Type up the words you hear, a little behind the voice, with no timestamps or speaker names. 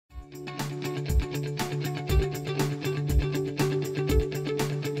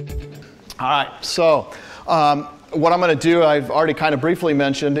All right, so what I'm going to do, I've already kind of briefly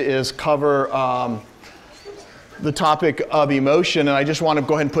mentioned, is cover the topic of emotion. And I just want to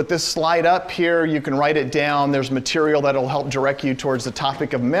go ahead and put this slide up here. You can write it down. There's material that will help direct you towards the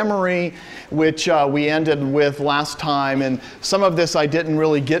topic of memory, which we ended with last time. And some of this I didn't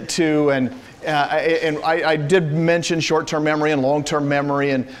really get to. And I did mention short-term memory and long-term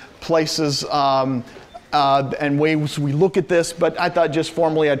memory and places and ways we look at this, but I thought just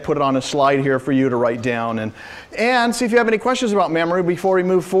formally I'd put it on a slide here for you to write down and see if you have any questions about memory before we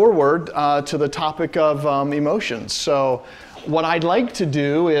move forward to the topic of emotions. So what I'd like to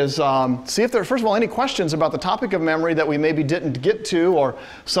do is see if there are, first of all, any questions about the topic of memory that we maybe didn't get to or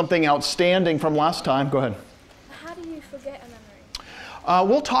something outstanding from last time. Go ahead. How do you forget a memory?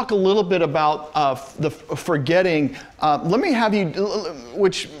 We'll talk a little bit about the forgetting. Let me have you,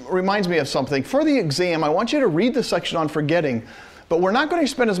 which reminds me of something. For the exam, I want you to read the section on forgetting, but we're not going to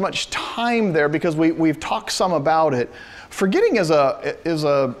spend as much time there because we've talked some about it. Forgetting is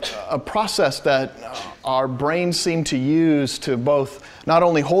a process that our brains seem to use to both not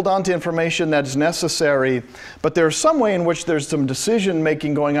only hold on to information that's necessary, but there's some way in which there's some decision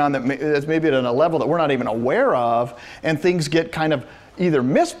making going on that's maybe at a level that we're not even aware of, and things get kind of either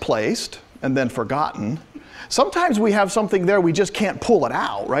misplaced and then forgotten. Sometimes we have something there, we just can't pull it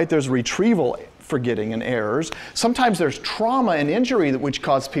out, right? There's retrieval forgetting and errors. Sometimes there's trauma and injury which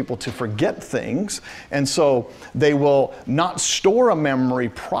cause people to forget things, and so they will not store a memory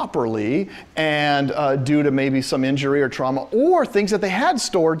properly, and due to maybe some injury or trauma, or things that they had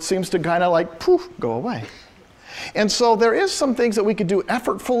stored seems to kind of like poof, go away. And so there is some things that we could do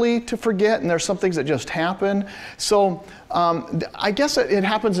effortfully to forget, and there's some things that just happen. So I guess it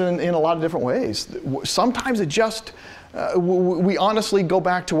happens in a lot of different ways. Sometimes it just, we honestly go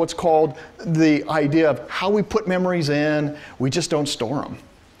back to what's called the idea of how we put memories in. We just don't store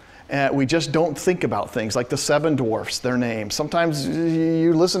them. We just don't think about things like the seven dwarfs, their names. Sometimes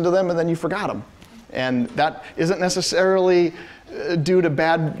you listen to them and then you forgot them. And that isn't necessarily due to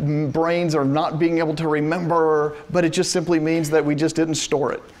bad brains or not being able to remember, but it just simply means that we just didn't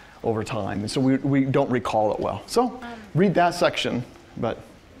store it over time. And so we don't recall it well. So read that section. But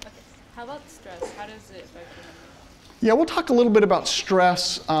okay. How about stress? How does it affect your memory? Yeah, we'll talk a little bit about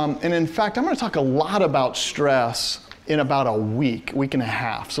stress. And in fact, I'm going to talk a lot about stress in about a week and a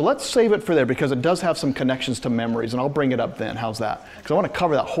half. So let's save it for there because it does have some connections to memories, and I'll bring it up then. How's that? Because I want to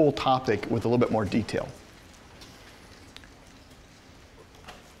cover that whole topic with a little bit more detail.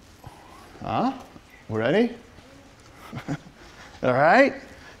 We're ready? All right,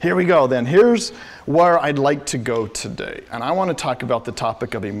 here we go then. Here's where I'd like to go today. And I want to talk about the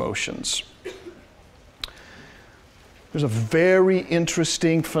topic of emotions. There's a very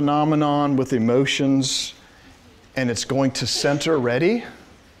interesting phenomenon with emotions, and it's going to center, ready?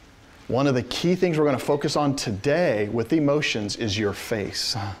 One of the key things we're going to focus on today with emotions is your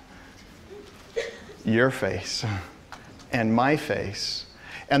face. Your face and my face,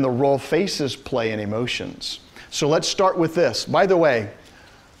 and the role faces play in emotions. So let's start with this. By the way,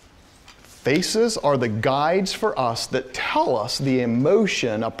 faces are the guides for us that tell us the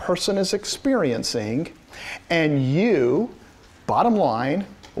emotion a person is experiencing, and you, bottom line,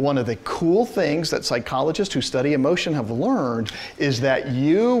 one of the cool things that psychologists who study emotion have learned is that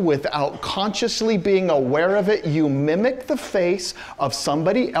you, without consciously being aware of it, you mimic the face of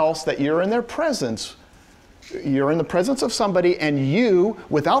somebody else that you're in their presence. You're in the presence of somebody, and you,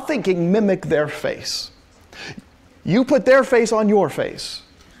 without thinking, mimic their face. You put their face on your face.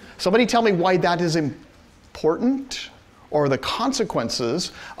 Somebody tell me why that is important, or the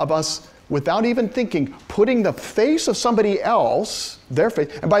consequences of us, without even thinking, putting the face of somebody else, their face,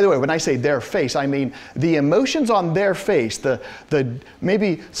 and by the way, when I say their face, I mean the emotions on their face, the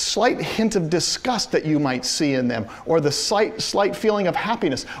maybe slight hint of disgust that you might see in them, or the slight feeling of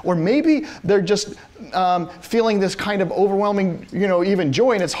happiness, or maybe they're just feeling this kind of overwhelming, even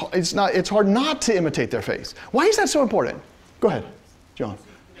joy, and it's hard not to imitate their face. Why is that so important? Go ahead, John.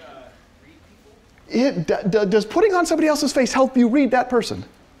 Does putting on somebody else's face help you read that person?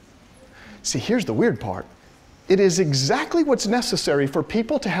 See, here's the weird part. It is exactly what's necessary for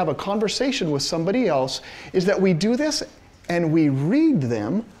people to have a conversation with somebody else, is that we do this and we read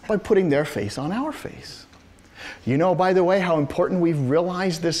them by putting their face on our face. You know, by the way, how important we've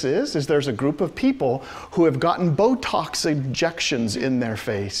realized this is there's a group of people who have gotten Botox injections in their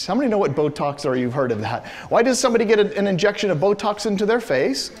face. How many know what Botox are? You've heard of that. Why does somebody get an injection of Botox into their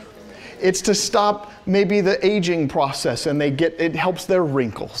face? It's to stop maybe the aging process, and it helps their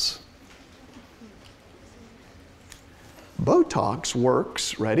wrinkles. Botox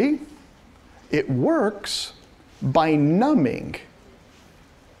works, ready? It works by numbing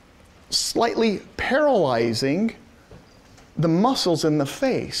slightly paralyzing the muscles in the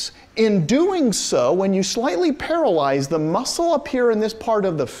face. In doing so, when you slightly paralyze the muscle up here in this part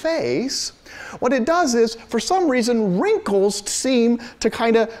of the face, what it does is, for some reason, wrinkles seem to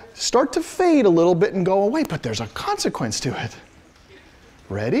kind of start to fade a little bit and go away, but there's a consequence to it.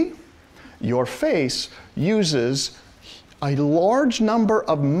 Ready? Your face uses a large number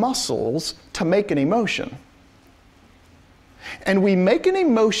of muscles to make an emotion. And we make an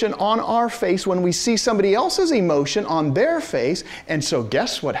emotion on our face when we see somebody else's emotion on their face. And so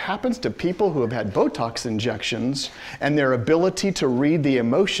guess what happens to people who have had Botox injections and their ability to read the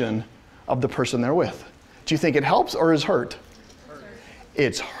emotion of the person they're with? Do you think it helps or is hurt?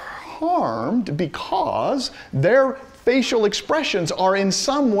 It's harmed because their facial expressions are in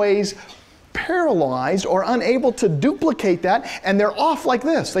some ways paralyzed or unable to duplicate that, and they're off like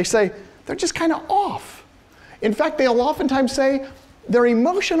this. They say, they're just kind of off. In fact, they'll oftentimes say their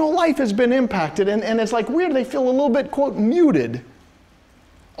emotional life has been impacted, and it's like weird. They feel a little bit, quote, muted.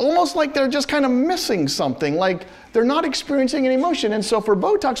 Almost like they're just kind of missing something, like they're not experiencing an emotion. And so for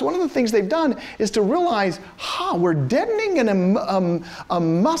Botox, one of the things they've done is to realize, we're deadening a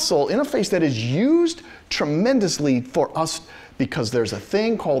muscle in a face that is used tremendously for us because there's a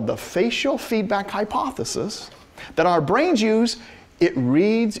thing called the facial feedback hypothesis that our brains use. It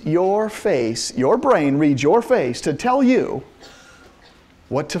reads your face, your brain reads your face to tell you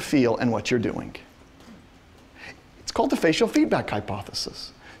what to feel and what you're doing. It's called the facial feedback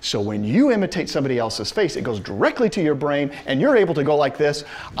hypothesis. So when you imitate somebody else's face, it goes directly to your brain and you're able to go like this.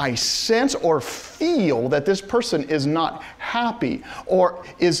 I sense or feel that this person is not happy or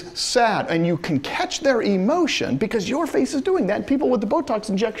is sad, and you can catch their emotion because your face is doing that. And people with the Botox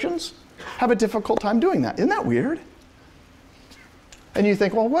injections have a difficult time doing that. Isn't that weird? And you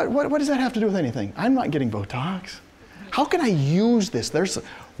think, well, what does that have to do with anything? I'm not getting Botox. How can I use this? There's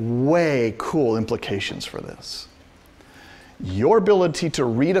way cool implications for this. Your ability to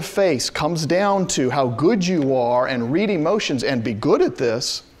read a face comes down to how good you are and read emotions and be good at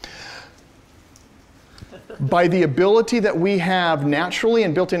this by the ability that we have naturally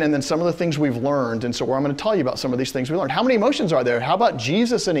and built in, and then some of the things we've learned. And so I'm going to tell you about some of these things we learned. How many emotions are there? How about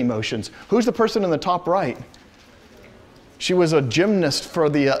Jesus and emotions? Who's the person in the top right? She was a gymnast for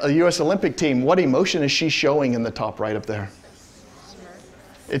the U.S. Olympic team. What emotion is she showing in the top right up there?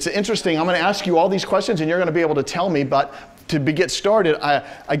 It's interesting. I'm going to ask you all these questions and you're going to be able to tell me, but to get started,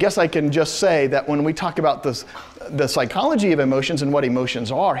 I guess I can just say that when we talk about the psychology of emotions and what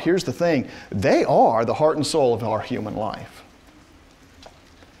emotions are, here's the thing. They are the heart and soul of our human life.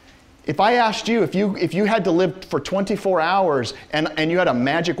 If I asked you, if you had to live for 24 hours and you had a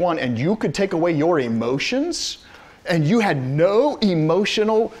magic wand and you could take away your emotions, and you had no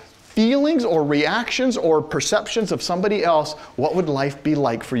emotional feelings or reactions or perceptions of somebody else, what would life be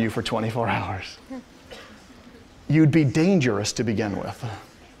like for you for 24 hours? You'd be dangerous to begin with.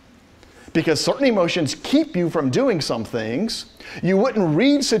 Because certain emotions keep you from doing some things. You wouldn't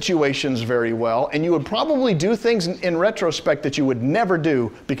read situations very well, and you would probably do things in retrospect that you would never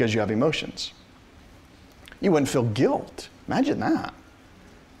do because you have emotions. You wouldn't feel guilt. Imagine that.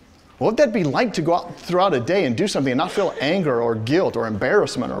 What would that be like to go out throughout a day and do something and not feel anger or guilt or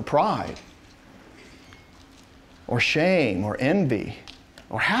embarrassment or pride or shame or envy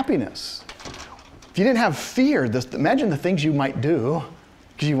or happiness? If you didn't have fear, imagine the things you might do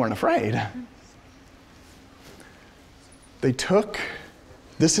because you weren't afraid.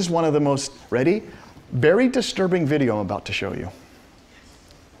 This is one of the most, ready? Very disturbing video I'm about to show you.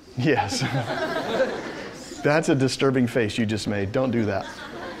 Yes. That's a disturbing face you just made. Don't do that.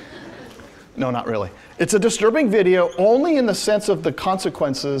 No, not really. It's a disturbing video only in the sense of the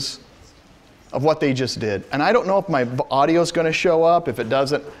consequences of what they just did. And I don't know if my audio is going to show up. If it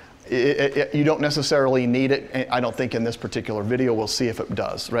doesn't, you don't necessarily need it. I don't think in this particular video. We'll see if it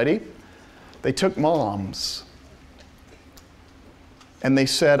does. Ready? They took moms and they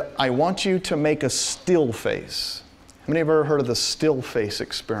said, I want you to make a still face. How many have ever heard of the still face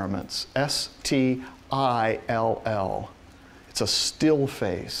experiments? S-T-I-L-L. It's a still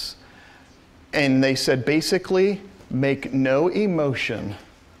face. And they said, basically, make no emotion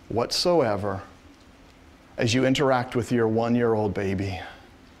whatsoever as you interact with your 1-year-old baby.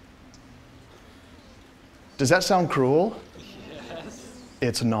 Does that sound cruel? Yes.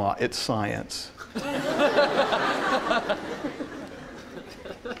 It's not. It's science.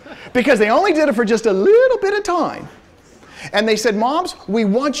 Because they only did it for just a little bit of time. And they said, moms, we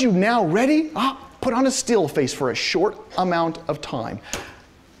want you now ready. Put on a still face for a short amount of time.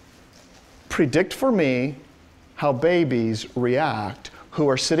 Predict for me how babies react who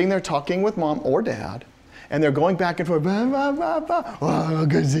are sitting there talking with mom or dad, And they're going back and forth. Bah, bah, bah, bah. Oh,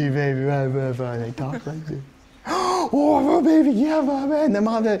 good to see you, baby. Bah, bah, bah. And they talk like this. Oh, baby, yeah, bah, bah. And the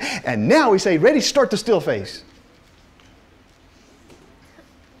mom, and now we say, ready, start the still face.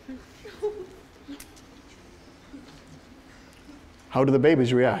 How do the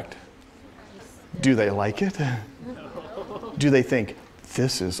babies react? Do they like it? Do they think,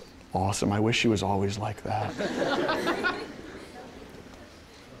 this is awesome, I wish she was always like that?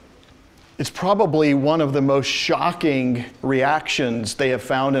 It's probably one of the most shocking reactions they have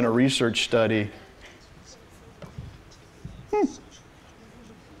found in a research study.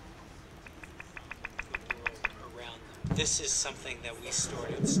 This is something that we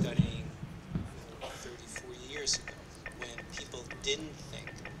started studying 34 years ago, when people didn't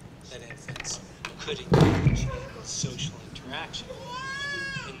think that infants could engage in social interaction.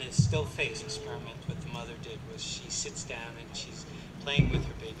 In the still face experiment, what the mother did was she sits down and she's playing with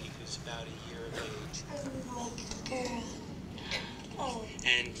her baby, who's about a year of age.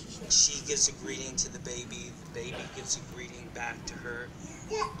 And she gives a greeting to the baby gives a greeting back to her.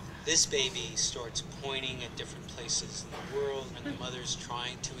 This baby starts pointing at different places in the world, and the mother's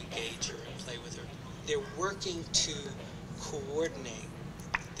trying to engage her and play with her. They're working to coordinate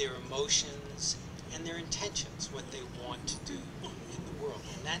their emotions and their intentions, what they want to do in the world.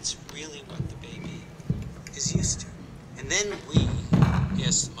 And that's really what the baby is used to. And then we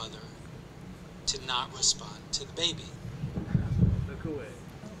ask the mother to not respond to the baby. Look away.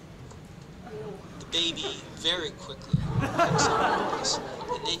 The baby very quickly picks up on this,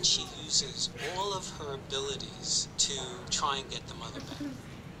 and then she uses all of her abilities to try and get the mother back.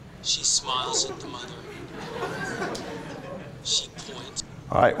 She smiles at the mother. She points.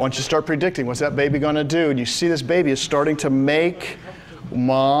 All right, once you start predicting, what's that baby going to do? And you see this baby is starting to make,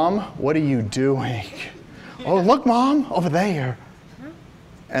 Mom, what are you doing? Oh, look, Mom, over there.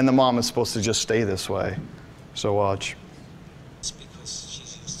 And the mom is supposed to just stay this way. So watch. It's because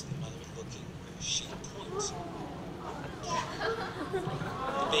she's used to the mother looking where she points.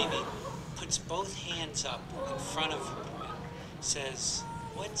 The baby puts both hands up in front of her and says,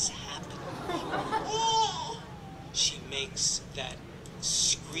 "What's happening?" She makes that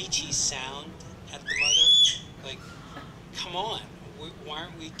screechy sound at the mother, like, "Come on, why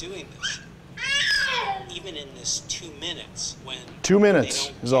aren't we doing this?" Even in this 2 minutes, when 2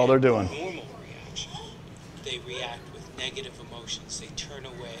 minutes is all they're doing. Normal reaction, they react with negative emotions. They turn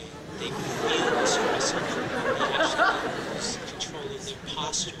away. They feel distressing. They actually lose control of their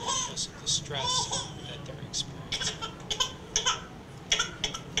posture because of the stress that they're experiencing.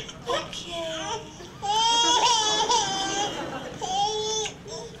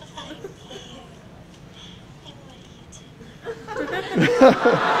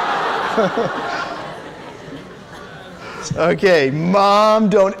 Okay, Mom,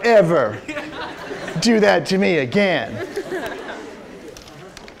 don't ever do that to me again.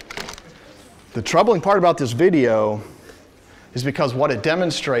 The troubling part about this video is because what it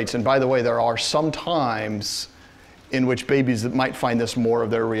demonstrates, and by the way, there are some times in which babies that might find this more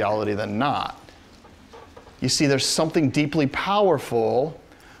of their reality than not. You see, there's something deeply powerful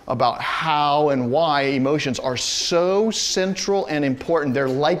about how and why emotions are so central and important. They're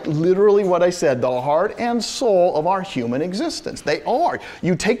like literally what I said, the heart and soul of our human existence. They are.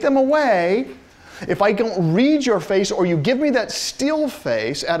 You take them away, if I don't read your face or you give me that still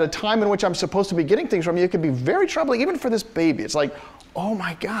face at a time in which I'm supposed to be getting things from you, it could be very troubling, even for this baby. It's like, oh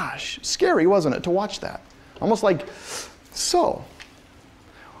my gosh, scary, wasn't it, to watch that? Almost like, so,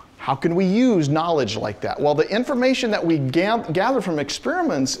 how can we use knowledge like that? Well, the information that we gather from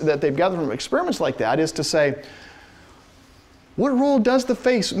experiments, that they've gathered from experiments like that, is to say, what role does the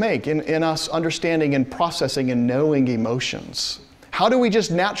face make in us understanding and processing and knowing emotions? How do we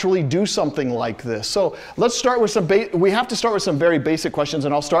just naturally do something like this? So let's start with some, we have to start with some very basic questions,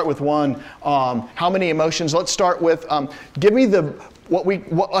 and I'll start with one. How many emotions? Let's start with, give me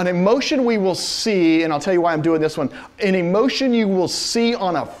an emotion we will see, and I'll tell you why I'm doing this one. An emotion you will see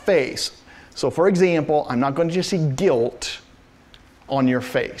on a face. So for example, I'm not going to just see guilt on your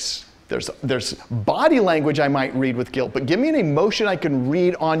face. There's body language I might read with guilt, but give me an emotion I can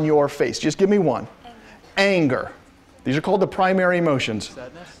read on your face. Just give me one. Anger. These are called the primary emotions.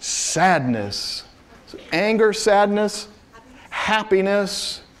 Sadness. Sadness. So anger, sadness,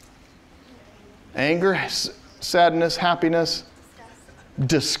 happiness. Anger, sadness, happiness.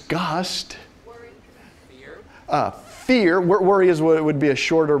 Disgust. Fear. Worry is what would be a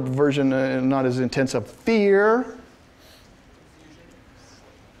shorter version, not as intense of fear.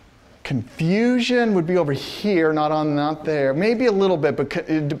 Confusion would be over here, not there. Maybe a little bit, but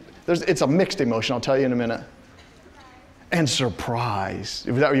it's a mixed emotion. I'll tell you in a minute. And surprise.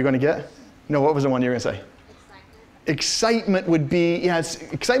 Was that what you're going to get? No, what was the one you were going to say? Excitement would be,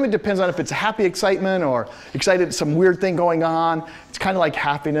 excitement depends on if it's happy excitement or excited, some weird thing going on. It's kind of like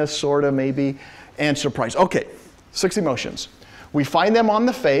happiness, sort of, maybe, and surprise. Okay, 6 emotions. We find them on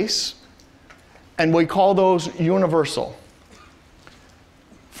the face, and we call those universal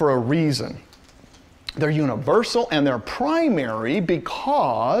for a reason. They're universal and they're primary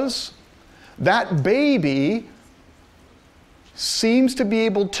because that baby seems to be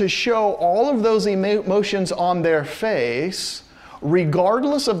able to show all of those emotions on their face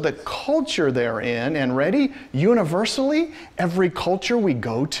regardless of the culture they're in. And ready? Universally, every culture we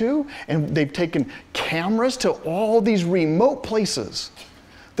go to, and they've taken cameras to all these remote places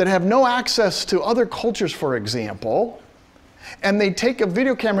that have no access to other cultures, for example, and they take a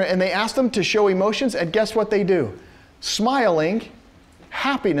video camera and they ask them to show emotions, and guess what they do? Smiling,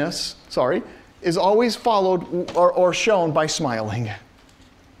 happiness, is always followed or shown by smiling.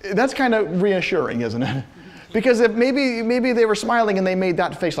 That's kind of reassuring, isn't it? Because if maybe they were smiling and they made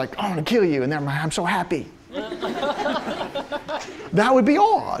that face like, oh, I'm gonna kill you, and I'm so happy. That would be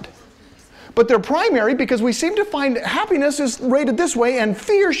odd. But they're primary because we seem to find happiness is rated this way and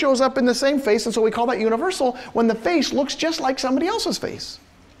fear shows up in the same face, and so we call that universal when the face looks just like somebody else's face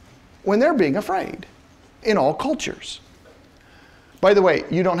when they're being afraid in all cultures. By the way,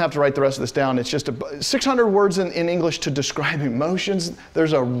 you don't have to write the rest of this down. It's just 600 words in English to describe emotions.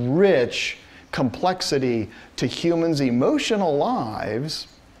 There's a rich complexity to humans' emotional lives,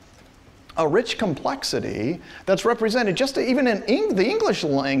 a rich complexity that's represented just even in the English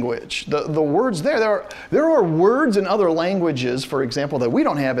language. The words there are words in other languages, for example, that we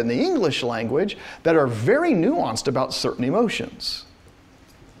don't have in the English language that are very nuanced about certain emotions.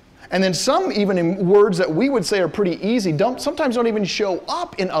 And then some even in words that we would say are pretty easy sometimes don't even show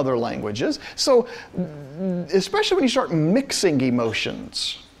up in other languages. So especially when you start mixing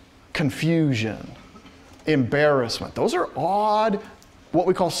emotions, confusion, embarrassment, those are odd, what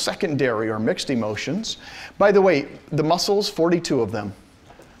we call secondary or mixed emotions. By the way, the muscles, 42 of them.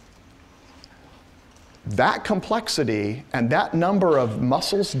 That complexity and that number of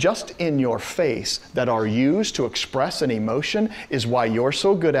muscles just in your face that are used to express an emotion is why you're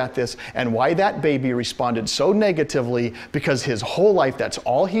so good at this and why that baby responded so negatively, because his whole life, that's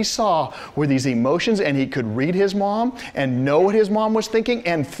all he saw were these emotions, and he could read his mom and know what his mom was thinking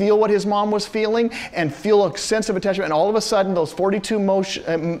and feel what his mom was feeling and feel a sense of attachment. And all of a sudden, those 42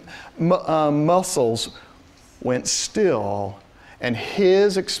 muscles went still, and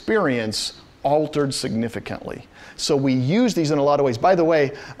his experience altered significantly. So we use these in a lot of ways. By the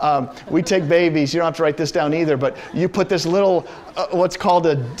way, we take babies, you don't have to write this down either, but you put this little, what's called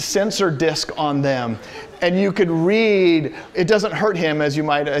a sensor disc on them, and you could read, it doesn't hurt him as you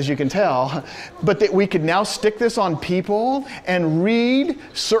can tell, but that we could now stick this on people and read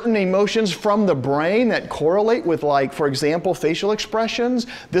certain emotions from the brain that correlate with, like, for example, facial expressions.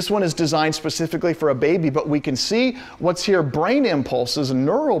 This one is designed specifically for a baby, but we can see what's here, brain impulses,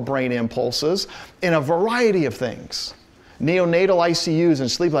 neural brain impulses, in a variety of things. Neonatal ICUs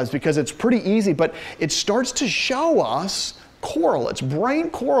and sleep labs, because it's pretty easy, but it starts to show us correlates,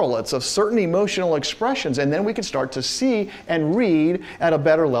 brain correlates of certain emotional expressions, and then we can start to see and read at a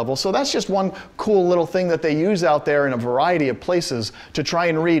better level. So that's just one cool little thing that they use out there in a variety of places to try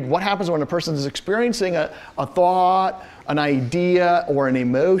and read what happens when a person is experiencing a thought, an idea, or an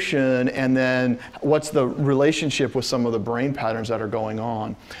emotion, and then what's the relationship with some of the brain patterns that are going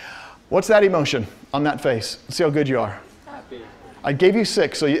on. What's that emotion on that face? Let's see how good you are. Happy. I gave you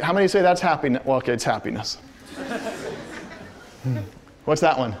 6, so how many say that's happiness? Well, okay, it's happiness. What's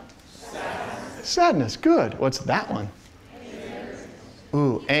that one? Sadness. Sadness, good. What's that one? Anger.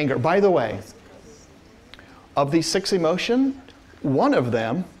 Ooh, anger. By the way, of these 6 emotions, one of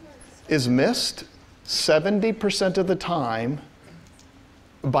them is missed 70% of the time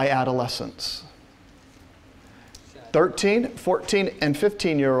by adolescents. 13, 14, and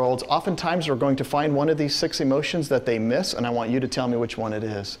 15-year-olds oftentimes are going to find one of these 6 emotions that they miss, and I want you to tell me which one it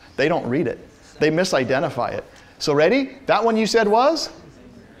is. They don't read it. They misidentify it. So ready? That one you said was?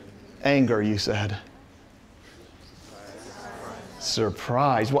 Anger, you said.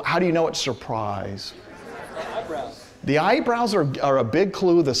 Surprise. Well, how do you know it's surprise? Eyebrows. The eyebrows are a big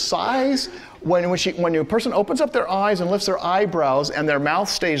clue. The size, when a person opens up their eyes and lifts their eyebrows and their mouth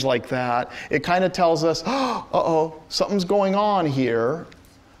stays like that, it kind of tells us, oh, uh-oh, something's going on here.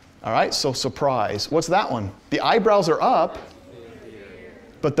 All right, so surprise. What's that one? The eyebrows are up,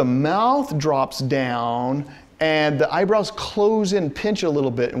 but the mouth drops down, and the eyebrows close in, pinch a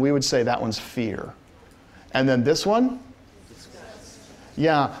little bit, and we would say that one's fear. And then this one?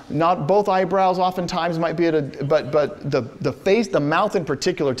 Yeah, not both eyebrows oftentimes might be at a, but the face, the mouth in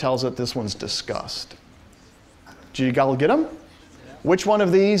particular tells that this one's disgust. Did you all get them? Which one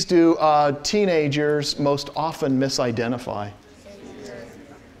of these do teenagers most often misidentify?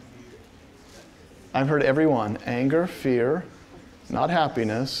 I've heard every one. Anger, fear, not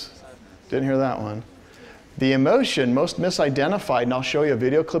happiness. Didn't hear that one. The emotion most misidentified, and I'll show you a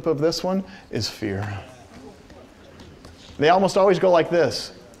video clip of this one, is fear. They almost always go like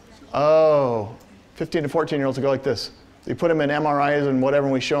this. Oh, 15 to 14-year-olds will go like this. You put them in MRIs and whatever,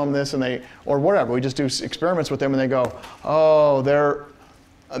 and we show them this, and they, or whatever, we just do experiments with them, and they go, oh, they're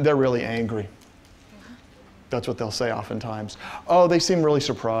really angry. That's what they'll say oftentimes. Oh, they seem really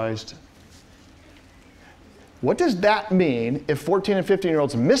surprised. What does that mean if 14 and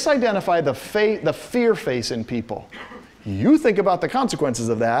 15-year-olds misidentify the fear face in people? You think about the consequences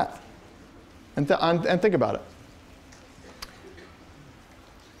of that, and think about it.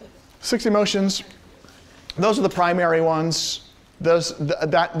 6 emotions. Those are the primary ones.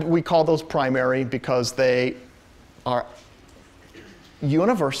 That we call those primary because they are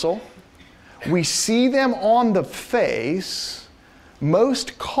universal. We see them on the face.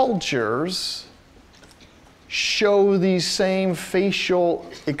 Most cultures show these same facial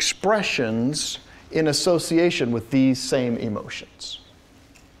expressions in association with these same emotions.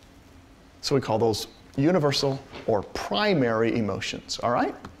 So we call those universal or primary emotions, all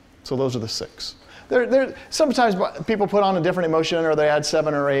right? So those are the 6. Sometimes people put on a different emotion, or they add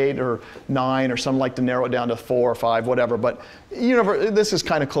 7 or 8 or 9, or some like to narrow it down to 4 or 5, whatever. But this is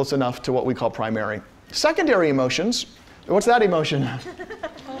kind of close enough to what we call primary. Secondary emotions. What's that emotion?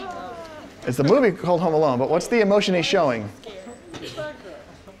 It's the movie called Home Alone, but what's the emotion he's showing?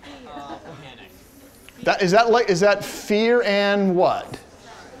 Is that fear and what?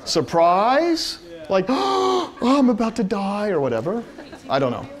 Surprise? Like, oh, I'm about to die, or whatever. I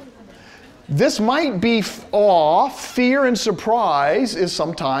don't know. This might be awe. Fear and surprise is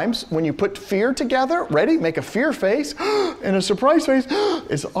sometimes, when you put fear together, ready, make a fear face, and a surprise face,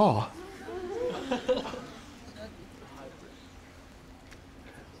 it's awe.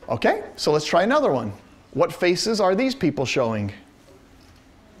 Okay, so let's try another one. What faces are these people showing?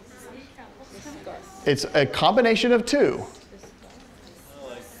 It's a combination of 2.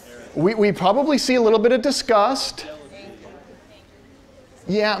 We probably see a little bit of disgust.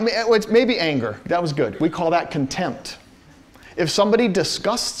 Yeah, it's maybe anger. That was good. We call that contempt. If somebody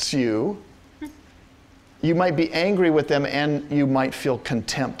disgusts you, you might be angry with them and you might feel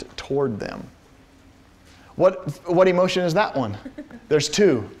contempt toward them. What emotion is that one? There's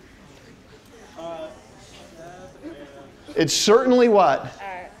 2. It's certainly what?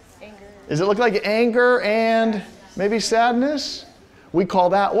 Anger. Does it look like anger and maybe sadness? We call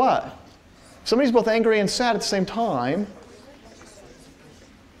that what? Somebody's both angry and sad at the same time.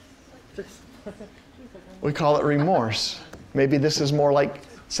 We call it remorse. Maybe this is more like,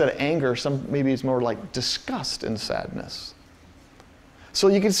 instead of anger, maybe it's more like disgust and sadness. So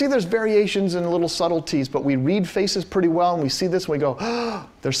you can see there's variations and little subtleties, but we read faces pretty well, and we see this and we go, oh,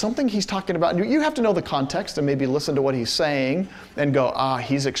 there's something he's talking about. You have to know the context and maybe listen to what he's saying and go,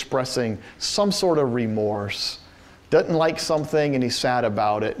 he's expressing some sort of remorse. Doesn't like something and he's sad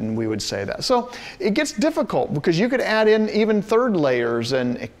about it, and we would say that. So it gets difficult because you could add in even third layers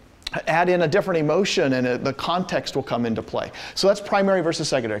and add in a different emotion, and the context will come into play. So that's primary versus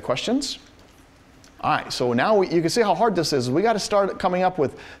secondary. Questions? All right, so now you can see how hard this is. We got to start coming up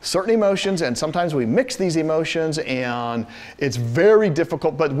with certain emotions, and sometimes we mix these emotions, and it's very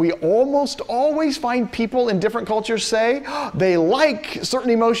difficult, but we almost always find people in different cultures say they like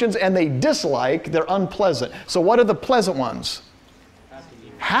certain emotions and they dislike, they're unpleasant. So what are the pleasant ones?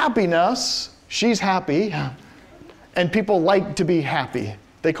 Happiness, she's happy, and people like to be happy.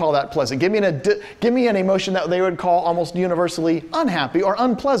 They call that pleasant. Give me an emotion that they would call almost universally unhappy or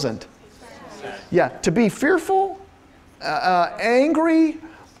unpleasant. Yeah, to be fearful, angry,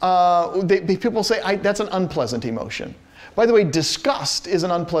 people say that's an unpleasant emotion. By the way, disgust is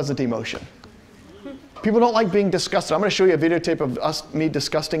an unpleasant emotion. People don't like being disgusted. I'm going to show you a videotape of me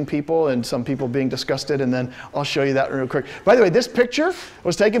disgusting people and some people being disgusted, and then I'll show you that real quick. By the way, this picture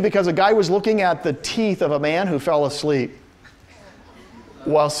was taken because a guy was looking at the teeth of a man who fell asleep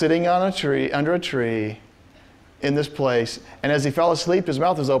while sitting on a tree, under a tree in this place. And as he fell asleep, his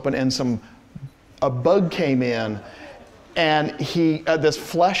mouth was open and a bug came in, and this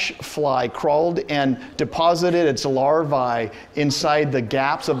flesh fly crawled and deposited its larvae inside the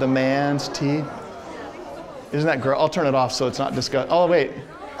gaps of the man's teeth. Isn't that great? I'll turn it off so it's not disgusting. Oh, wait.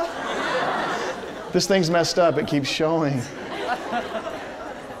 This thing's messed up. It keeps showing.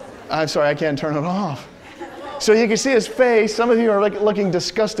 I'm sorry, I can't turn it off. So you can see his face. Some of you are looking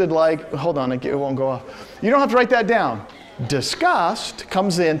disgusted like, hold on, it won't go off. You don't have to write that down. Disgust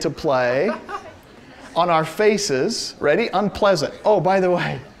comes into play. on our faces. Ready? Unpleasant. Oh, by the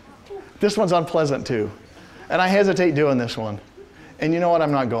way, this one's unpleasant too. And I hesitate doing this one. And you know what?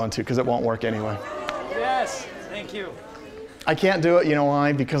 I'm not going to because it won't work anyway. Yes, thank you. I can't do it, you know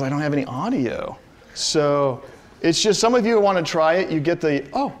why? Because I don't have any audio. So it's just some of you want to try it. You get the,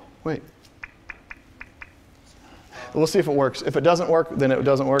 oh, wait. We'll see if it works. If it doesn't work, then it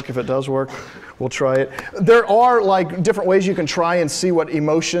doesn't work. If it does work, we'll try it. There are like different ways you can try and see what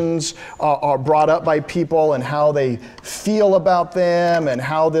emotions are brought up by people and how they feel about them and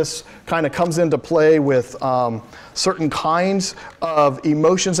how this kind of comes into play with certain kinds of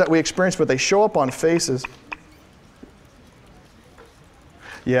emotions that we experience, but they show up on faces.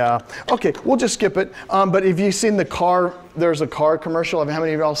 Yeah. Okay, we'll just skip it. But if you've seen the car, there's a car commercial. How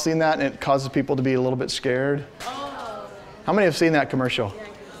many of y'all seen that? And it causes people to be a little bit scared. How many have seen that commercial?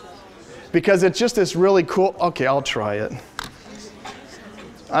 Because it's just this really cool, okay, I'll try it.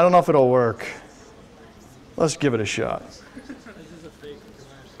 I don't know if it'll work. Let's give it a shot.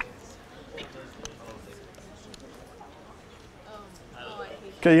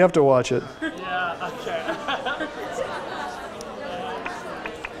 Okay, you have to watch it. Yeah, okay.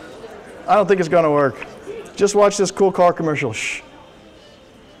 I don't think it's going to work. Just watch this cool car commercial. Shh.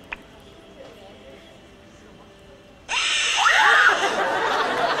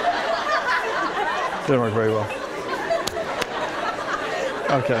 Didn't work very well.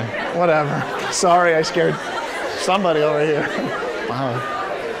 Okay, whatever. Sorry, I scared somebody over here. Wow.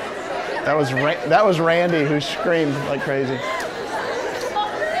 That was Randy who screamed like crazy.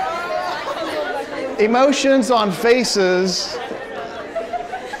 Emotions on faces.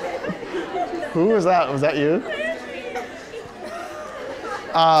 Who was that? Was that you?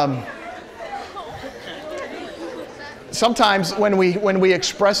 Sometimes when we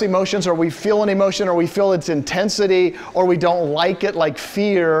express emotions or we feel an emotion or we feel its intensity or we don't like it, like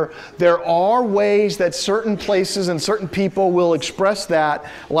fear, there are ways that certain places and certain people will express that,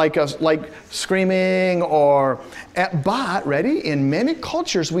 like screaming or, but, ready? In many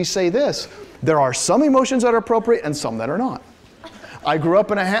cultures we say this, there are some emotions that are appropriate and some that are not. I grew up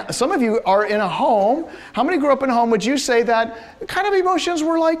in some of you are in a home. How many grew up in a home? Would you say that kind of emotions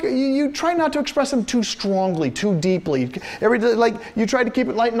were like, you try not to express them too strongly, too deeply. Like you tried to keep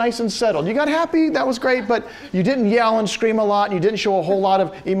it light, nice and settled. You got happy, that was great, but you didn't yell and scream a lot, and you didn't show a whole lot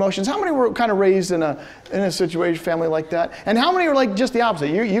of emotions. How many were kind of raised in a situation, family like that? And how many were like just the opposite?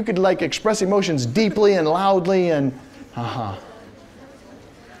 You could like express emotions deeply and loudly and,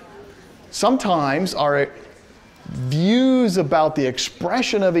 Sometimes our views about the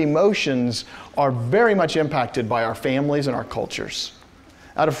expression of emotions are very much impacted by our families and our cultures.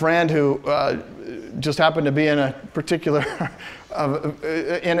 I had a friend who just happened to be in a particular,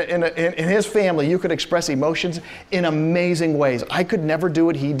 in his family, you could express emotions in amazing ways. I could never do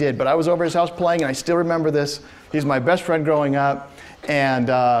what he did, but I was over his house playing, and I still remember this. He's my best friend growing up,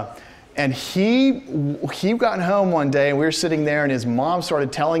 and he got home one day and we were sitting there and his mom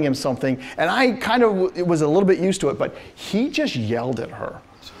started telling him something and I kind of was a little bit used to it, but he just yelled at her.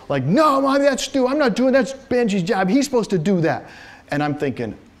 Like, no, Mom, that's Stu, I'm not doing that. That's Benji's job. He's supposed to do that. And I'm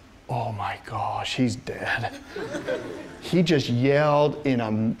thinking, oh my gosh, he's dead. He just yelled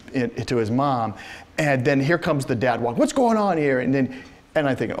to his mom. And then here comes the dad walk. What's going on here? And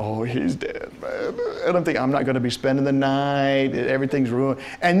I think, oh, he's dead, man. And I'm thinking, I'm not going to be spending the night. Everything's ruined.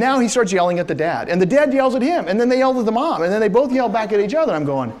 And now he starts yelling at the dad. And the dad yells at him. And then they yell at the mom. And then they both yell back at each other. I'm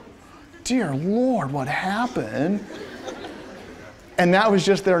going, dear Lord, what happened? And that was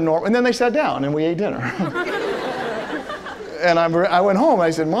just their normal. And then they sat down and we ate dinner. And I went home. And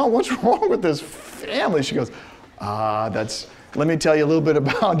I said, Mom, what's wrong with this family? She goes, let me tell you a little bit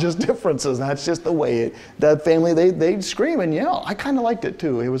about just differences. That's just the way that family, they scream and yell. I kind of liked it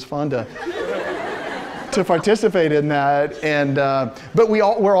too. It was fun to participate in that. And but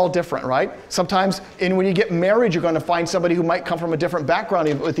we're all different, right? Sometimes when you get married, you're going to find somebody who might come from a different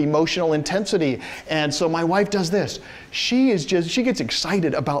background with emotional intensity. And so my wife does this. She gets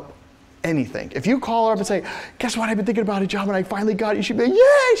excited about anything. If you call her up and say, guess what? I've been thinking about a job and I finally got it. She'd be like,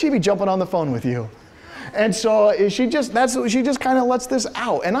 yay! She'd be jumping on the phone with you. And so she just kind of lets this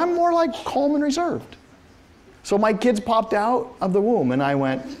out. And I'm more like calm and reserved. So my kids popped out of the womb and I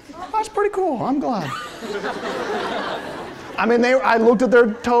went, oh, that's pretty cool. I'm glad. I mean, I looked at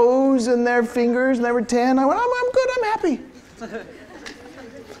their toes and their fingers and they were 10. I went, I'm good, I'm happy.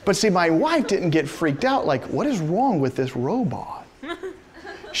 But see, my wife didn't get freaked out like, what is wrong with this robot?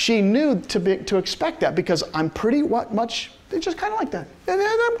 She knew to expect that because I'm pretty much, they just kind of like that.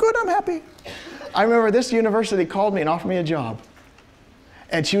 I'm good, I'm happy. I remember this university called me and offered me a job.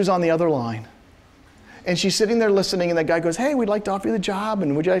 And she was on the other line. And she's sitting there listening, and that guy goes, hey, we'd like to offer you the job,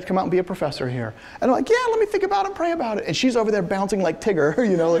 and would you like to come out and be a professor here? And I'm like, yeah, let me think about it and pray about it. And she's over there bouncing like Tigger,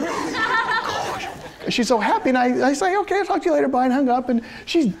 you know, like, gosh. She's so happy, and I say, okay, I'll talk to you later, bye, and hung up. And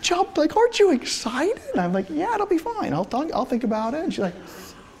she's jumped, like, aren't you excited? And I'm like, yeah, it'll be fine. I'll think about it. And she's like,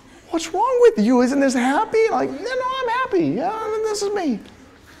 what's wrong with you? Isn't this happy? I'm like, no, I'm happy. Yeah, this is me.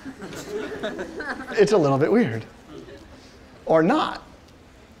 It's a little bit weird. Or not.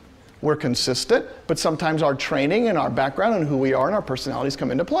 We're consistent, but sometimes our training and our background and who we are and our personalities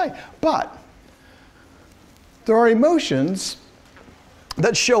come into play. But there are emotions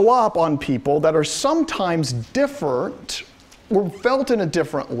that show up on people that are sometimes different or felt in a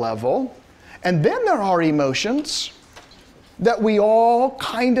different level. And then there are emotions that we all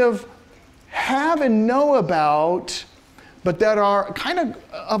kind of have and know about, but that are kind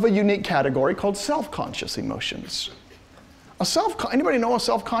of a unique category called self-conscious emotions. Anybody know a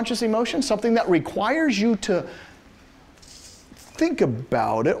self-conscious emotion? Something that requires you to think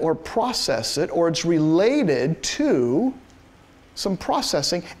about it or process it, or it's related to some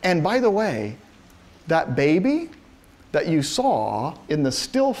processing. And by the way, that baby that you saw in the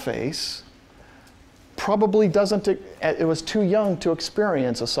still face probably it was too young to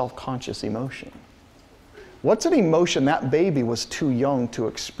experience a self-conscious emotion. What's an emotion that baby was too young to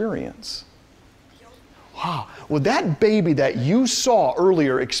experience? Wow, would that baby that you saw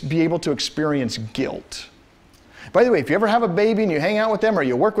earlier be able to experience guilt? By the way, if you ever have a baby and you hang out with them, or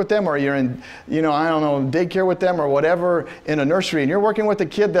you work with them, or you're in, you know, I don't know, daycare with them or whatever in a nursery, and you're working with a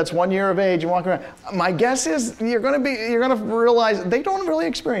kid that's 1 year of age and walking around, my guess is you're going to realize they don't really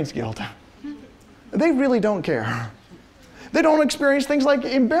experience guilt. They really don't care. They don't experience things like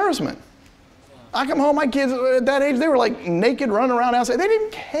embarrassment. I come home, my kids at that age, they were like naked, running around outside. They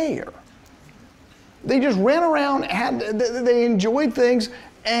didn't care. They just ran around, they enjoyed things,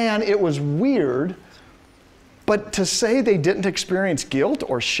 and it was weird. But to say they didn't experience guilt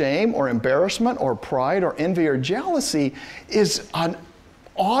or shame or embarrassment or pride or envy or jealousy is an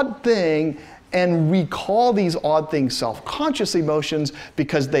odd thing, and we call these odd things self-conscious emotions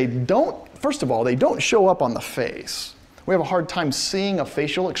because they don't, first of all, they don't show up on the face. We have a hard time seeing a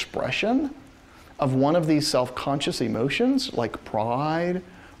facial expression of one of these self-conscious emotions like pride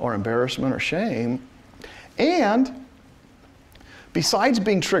or embarrassment or shame. And besides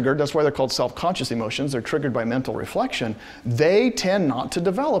being triggered, that's why they're called self-conscious emotions, they're triggered by mental reflection, they tend not to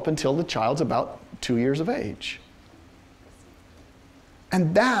develop until the child's about 2 years of age.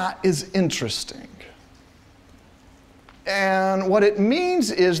 And that is interesting. And what it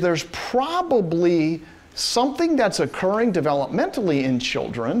means is there's probably something that's occurring developmentally in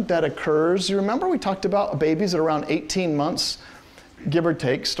children that occurs. You remember we talked about babies at around 18 months, give or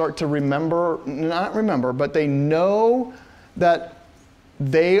take, start to not remember, but they know that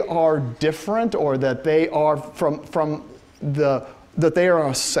they are different, or that they are that they are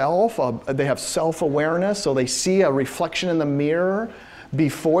a self, they have self-awareness, so they see a reflection in the mirror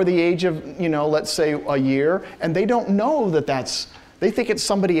before the age of, you know, let's say a year, and they don't know they think it's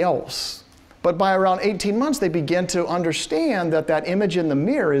somebody else. But by around 18 months, they begin to understand that that image in the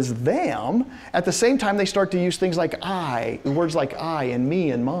mirror is them. At the same time, they start to use things like I, words like I and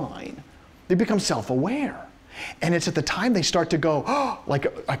me and mine. They become self-aware. And it's at the time they start to go, oh, like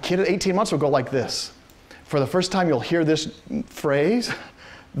a kid at 18 months will go like this. For the first time, you'll hear this phrase,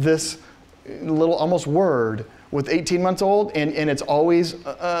 this little almost word with 18 months old, and it's always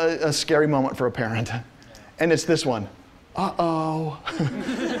a scary moment for a parent. And it's this one, uh-oh.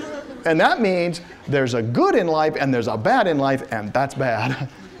 And that means there's a good in life and there's a bad in life, and that's bad.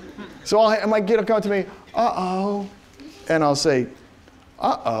 So my kid will come up to me, uh-oh. And I'll say,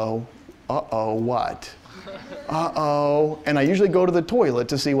 uh-oh, what? Uh-oh. And I usually go to the toilet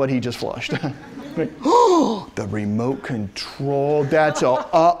to see what he just flushed. Like, oh, the remote control, that's a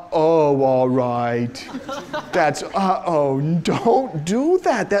uh-oh, all right. That's uh-oh, don't do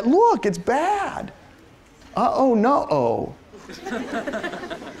that. Look, it's bad. Uh-oh, no-oh.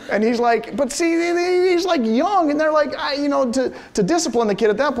 And he's like, but see, he's like young, and they're like, to discipline the kid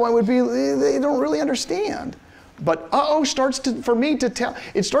at that point would be, they don't really understand. But uh-oh starts to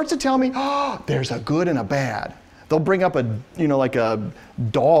tell me, oh, there's a good and a bad. They'll bring up like a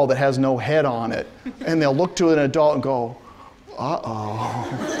doll that has no head on it, and they'll look to an adult and go, uh-oh,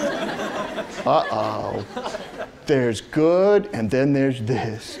 uh-oh. There's good, and then there's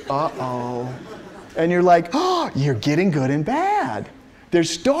this, uh-oh. And you're like, oh, you're getting good and bad. They're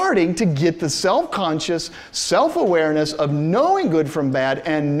starting to get the self-conscious self-awareness of knowing good from bad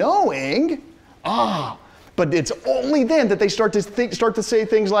and knowing, but it's only then that they start to say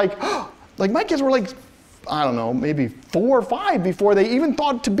things like, oh, like my kids were like, I don't know, maybe 4 or 5 before they even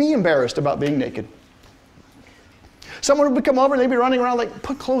thought to be embarrassed about being naked. Someone would come over and they'd be running around like,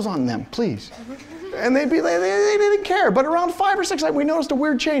 put clothes on them, please. And they didn't care. But around 5 or 6, we noticed a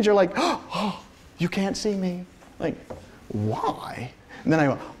weird change. They're like, oh, you can't see me. Like, why? And then I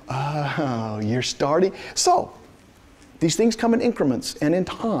go, oh, you're starting. So, these things come in increments and in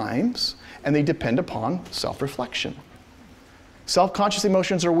times, and they depend upon self-reflection. Self-conscious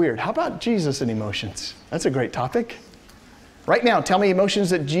emotions are weird. How about Jesus and emotions? That's a great topic. Right now, tell me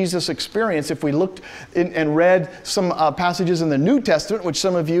emotions that Jesus experienced. If we looked and read some passages in the New Testament, which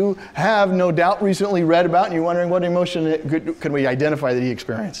some of you have no doubt recently read about, and you're wondering what emotion could we identify that he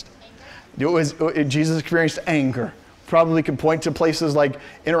experienced? Jesus experienced anger. Probably could point to places like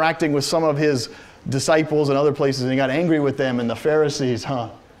interacting with some of his disciples and other places, and he got angry with them and the Pharisees,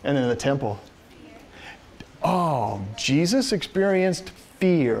 and in the temple. Oh, Jesus experienced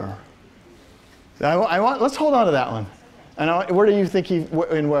fear. Let's hold on to that one. And where do you think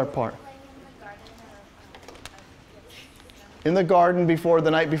in what part? In the garden before,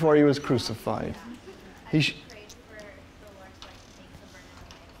 the night before he was crucified.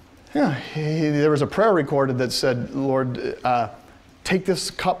 There was a prayer recorded that said, Lord, take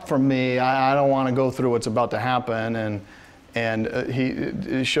this cup from me. I don't want to go through what's about to happen. And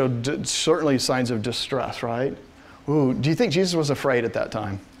he showed certainly signs of distress, right? Ooh, do you think Jesus was afraid at that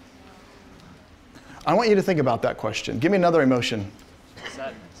time? I want you to think about that question. Give me another emotion.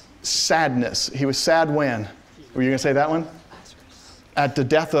 Sadness. Sadness. He was sad when? Were you going to say that one? At the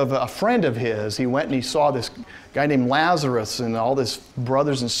death of a friend of his, he went and he saw this guy named Lazarus, and all his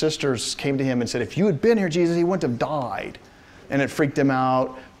brothers and sisters came to him and said, if you had been here, Jesus, he wouldn't have died. And it freaked him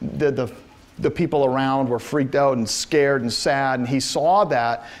out. The people around were freaked out and scared and sad, and he saw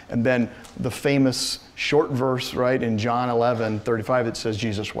that. And then the famous short verse, right, in John 11:35, it says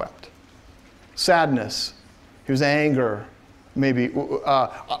Jesus wept. Sadness. He was anger, maybe.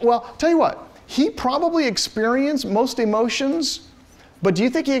 Well, tell you what, he probably experienced most emotions, but do you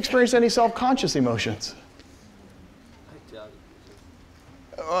think he experienced any self-conscious emotions?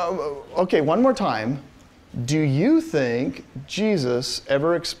 Okay, one more time. Do you think Jesus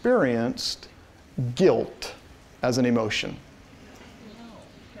ever experienced guilt as an emotion?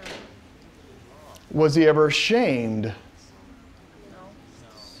 Was he ever ashamed?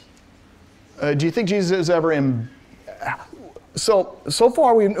 Do you think Jesus is ever so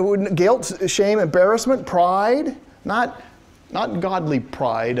far we guilt, shame, embarrassment, pride, not godly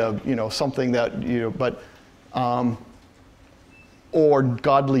pride of something that but or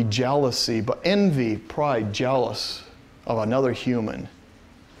godly jealousy, but envy, pride, jealous of another human.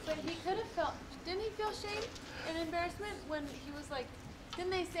 But he could have felt, didn't he feel shame and embarrassment when he was like,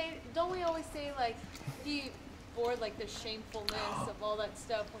 don't we always say like, he bore like the shamefulness of all that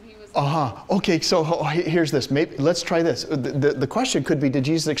stuff when he was Okay, so here's this. Maybe let's try this. The question could be, did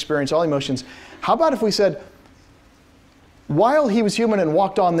Jesus experience all emotions? How about if we said, while he was human and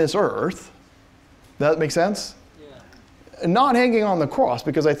walked on this earth, that make sense? Not hanging on the cross,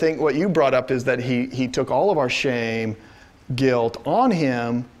 because I think what you brought up is that he took all of our shame, guilt on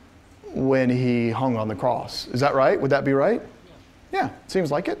him when he hung on the cross. Is that right? Would that be right? Yeah,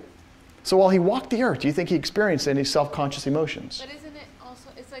 seems like it. So while he walked the earth, do you think he experienced any self-conscious emotions? But isn't it also,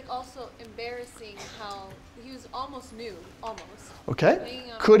 it's like also embarrassing how he was almost nude, almost. Okay.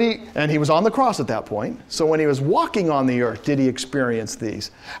 Could he, and he was on the cross at that point. So when he was walking on the earth, did he experience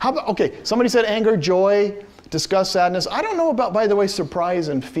these? How about, okay, somebody said anger, joy, disgust, sadness. I don't know about, by the way, surprise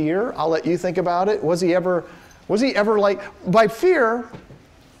and fear. I'll let you think about it. Was he ever like, by fear,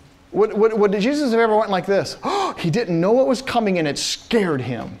 would Jesus have ever went like this? Oh, he didn't know what was coming and it scared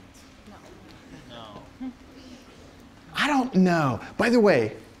him. No. I don't know. By the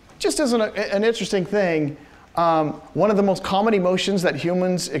way, just as an interesting thing, one of the most common emotions that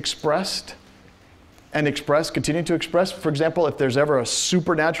humans continue to express, for example, if there's ever a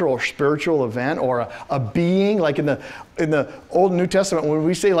supernatural or spiritual event or a being, like in the Old and New Testament, when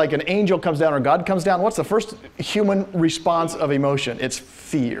we say like an angel comes down or God comes down, what's the first human response of emotion? It's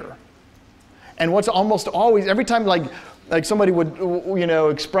fear. And what's almost always, every time like somebody would,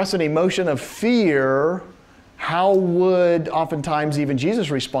 express an emotion of fear, how would oftentimes even Jesus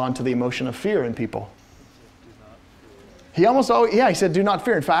respond to the emotion of fear in people? He almost always, he said, do not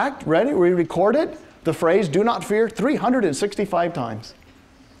fear. In fact, ready? We recorded the phrase, do not fear, 365 times.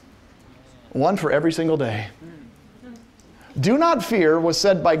 One for every single day. Do not fear was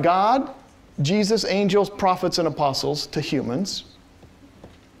said by God, Jesus, angels, prophets, and apostles to humans.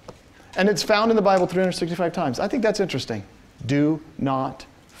 And it's found in the Bible 365 times. I think that's interesting. Do not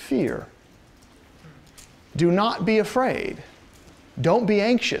fear. Do not be afraid. Don't be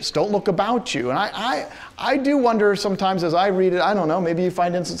anxious. Don't look about you. And I do wonder sometimes as I read it, I don't know, maybe you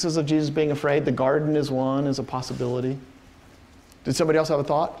find instances of Jesus being afraid. The garden is one, is a possibility. Did somebody else have a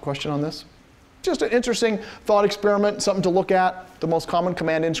thought, question on this? Just an interesting thought experiment, something to look at. The most common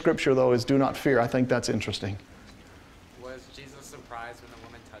command in Scripture, though, is do not fear. I think that's interesting. Was Jesus surprised when the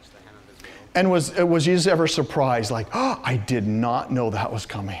woman touched the hem of his robe? And was Jesus ever surprised, like, oh, I did not know that was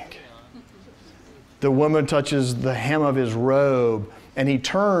coming? The woman touches the hem of his robe, and he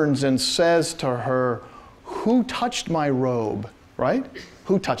turns and says to her, who touched my robe, right?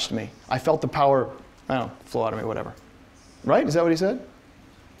 Who touched me? I felt the power, I don't know, flow out of me, whatever. Right? Is that what he said?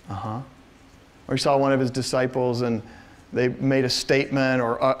 Uh-huh. Or he saw one of his disciples and they made a statement,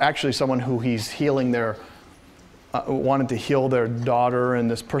 or actually someone who he's healing wanted to heal their daughter,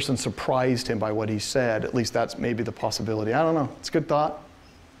 and this person surprised him by what he said. At least that's maybe the possibility. I don't know. It's a good thought.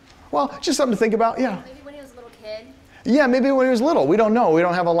 Well, just something to think about, yeah. Maybe when he was a little kid. Yeah, maybe when he was little. We don't know. We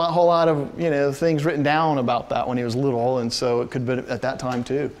don't have a whole lot of things written down about that when he was little, and so it could have been at that time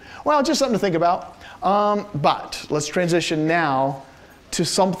too. Well, just something to think about. But let's transition now to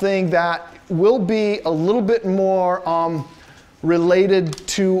something that will be a little bit more related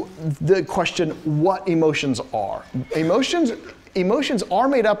to the question what emotions are. Emotions are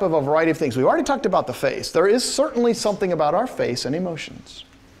made up of a variety of things. We've already talked about the face. There is certainly something about our face and emotions.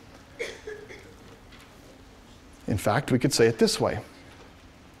 In fact, we could say it this way.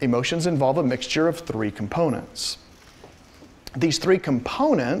 Emotions involve a mixture of three components. These three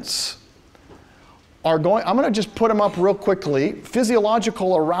components I'm going to just put them up real quickly.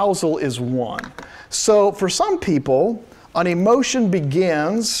 Physiological arousal is one. So for some people, an emotion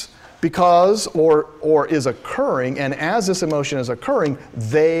begins because or is occurring, and as this emotion is occurring,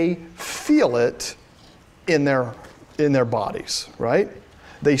 they feel it in their bodies, right?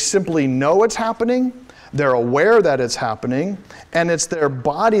 They simply know it's happening. They're aware that it's happening, and it's their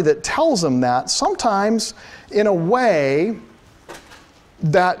body that tells them that, sometimes in a way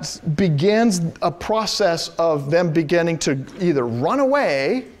that begins a process of them beginning to either run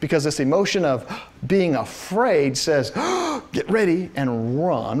away, because this emotion of being afraid says, get ready and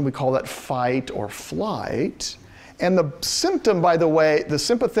run. We call that fight or flight. And the symptom, by the way, the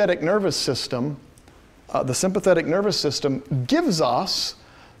sympathetic nervous system gives us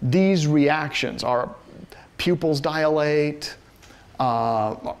these reactions. Our pupils dilate,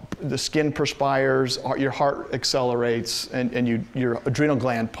 the skin perspires, your heart accelerates, and your adrenal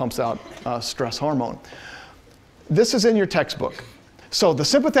gland pumps out stress hormone. This is in your textbook. So the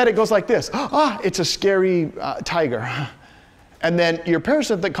sympathetic goes like this. It's a scary tiger. And then your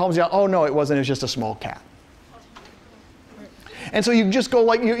parasympathetic calms you down. Oh, no, it wasn't. It was just a small cat. And so you just go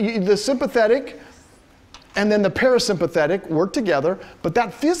like the sympathetic and then the parasympathetic work together, but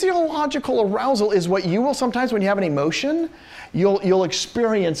that physiological arousal is what you will sometimes, when you have an emotion, you'll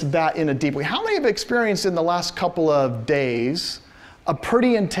experience that in a deep way. How many have experienced in the last couple of days a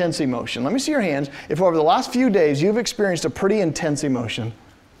pretty intense emotion? Let me see your hands. If over the last few days you've experienced a pretty intense emotion.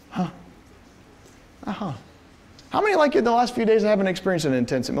 How many like you in the last few days haven't experienced an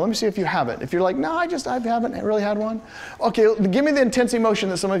intense emotion? Let me see if you haven't. If you're like, no, I haven't really had one. Okay, give me the intense emotion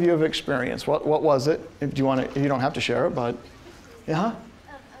that some of you have experienced. What was it? If you don't have to share it, but, yeah. I was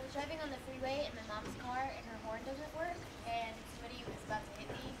driving on the freeway in my mom's car, and her horn doesn't work, and somebody was about to hit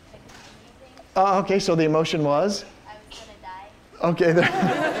me. I couldn't do anything. Okay, so the emotion was? I was gonna die. Okay,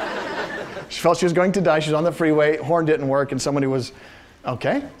 there. She felt she was going to die. She was on the freeway. Horn didn't work, and somebody was,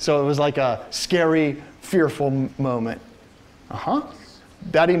 okay. So it was like a scary, fearful moment.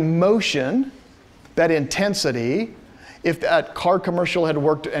 That emotion, that intensity, if that car commercial had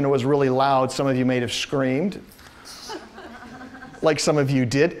worked and it was really loud, some of you may have screamed, like some of you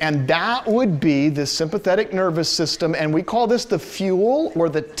did, and that would be the sympathetic nervous system, and we call this the fuel or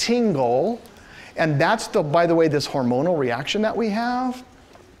the tingle, and that's by the way, this hormonal reaction that we have.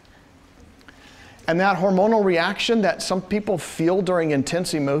 And that hormonal reaction that some people feel during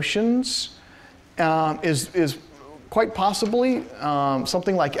intense emotions is quite possibly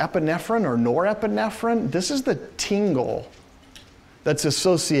something like epinephrine or norepinephrine. This is the tingle that's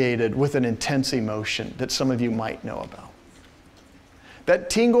associated with an intense emotion that some of you might know about. That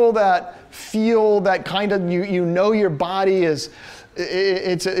tingle, that feel, that kind of, you know your body is,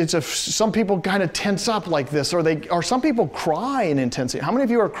 some people kind of tense up like this, or some people cry in intensity. How many of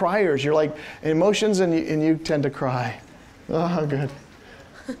you are criers? You're like emotions and you tend to cry. Oh, good.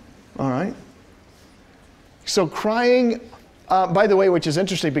 All right. So crying, by the way, which is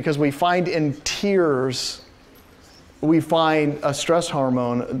interesting because we find in tears, we find a stress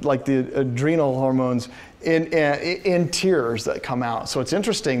hormone, like the adrenal hormones, in tears that come out. So it's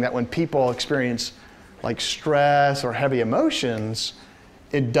interesting that when people experience like stress or heavy emotions,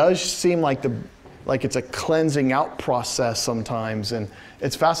 it does seem like it's a cleansing out process sometimes, and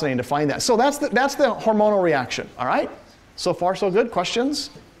it's fascinating to find that. So that's the hormonal reaction, all right? So far, so good. Questions?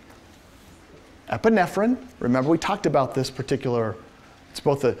 Epinephrine, remember we talked about this particular,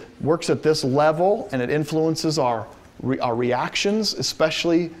 works at this level, and it influences our reactions,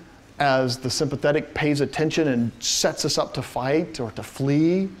 especially as the sympathetic pays attention and sets us up to fight or to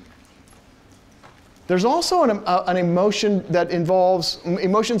flee. There's also an emotion that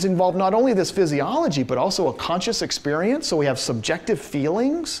emotions involve not only this physiology, but also a conscious experience. So we have subjective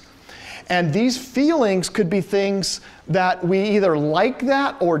feelings. And these feelings could be things that we either like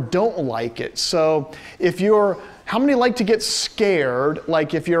that or don't like it. So how many like to get scared?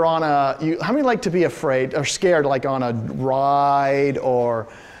 Like if you're on how many like to be afraid or scared, like on a ride or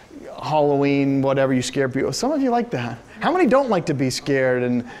Halloween, whatever, you scare people? Some of you like that. How many don't like to be scared?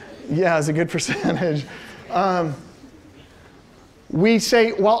 And yeah, it's a good percentage. We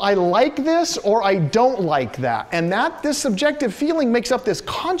say, well, I like this or I don't like that. And this subjective feeling makes up this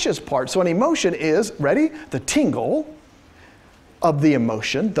conscious part. So an emotion is, ready? The tingle of the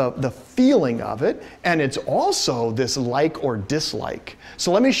emotion, the feeling of it. And it's also this like or dislike.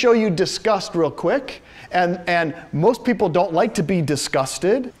 So let me show you disgust real quick. And most people don't like to be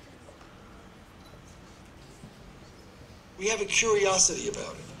disgusted. We have a curiosity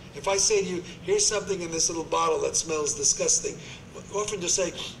about it. If I say to you, here's something in this little bottle that smells disgusting, often just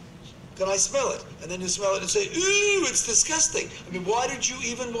say, can I smell it? And then you smell it and say, ooh, it's disgusting. I mean, why did you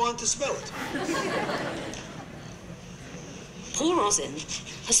even want to smell it? Paul Rosin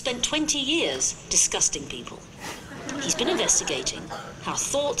has spent 20 years disgusting people. He's been investigating how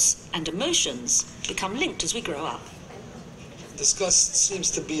thoughts and emotions become linked as we grow up. Disgust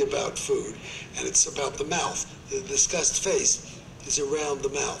seems to be about food, and it's about the mouth. The disgust face is around the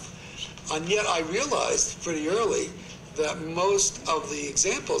mouth. And yet I realized pretty early that most of the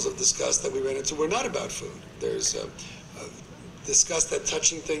examples of disgust that we ran into were not about food. There's disgust at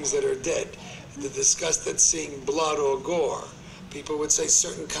touching things that are dead, the disgust at seeing blood or gore. People would say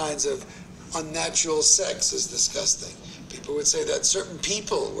certain kinds of unnatural sex is disgusting. People would say that certain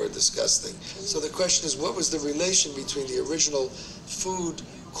people were disgusting. So the question is, what was the relation between the original food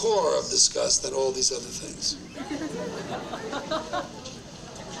core of disgust and all these other things?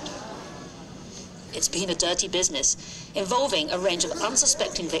 It's been a dirty business, involving a range of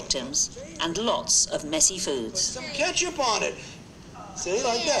unsuspecting victims and lots of messy foods. Some ketchup on it. See,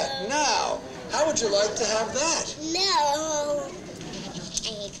 like that. Now, how would you like to have that? No. I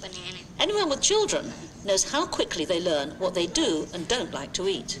hate banana. Anyone with children knows how quickly they learn what they do and don't like to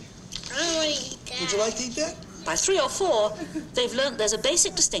eat. I don't want to eat that. Would you like to eat that? By 3 or 4, they've learned there's a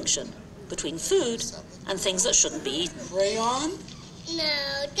basic distinction between food and things that shouldn't be eaten. Crayon?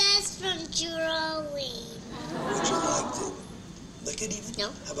 No, that's from drawing. Would you like to lick it even?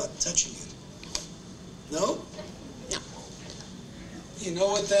 No. How about touching it? No? No. You know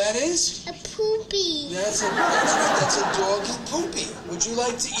what that is? A poopy. That's a doggy poopy. Would you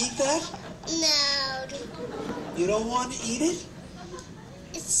like to eat that? No. You don't want to eat it?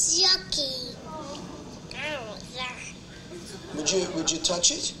 It's yucky. I don't want that. Would you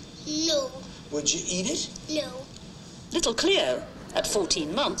touch it? No. Would you eat it? No. Little Cleo, at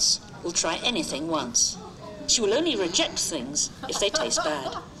 14 months, will try anything once. She will only reject things if they taste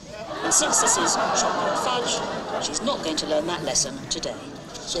bad. And since this is chocolate fudge, she's not going to learn that lesson today.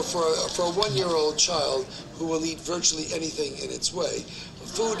 So for a 1-year-old child who will eat virtually anything in its way,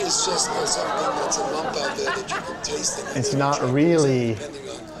 food is just something that's a lump out there that you can taste. It's not really. Depending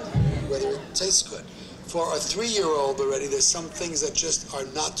on whether it tastes good. For a 3-year-old already, there's some things that just are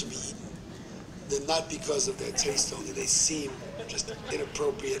not to be eaten. They're not because of their taste only. They seem just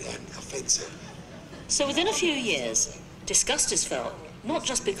inappropriate and offensive. So within a few years, disgust is felt not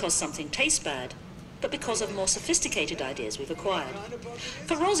just because something tastes bad, but because of more sophisticated ideas we've acquired.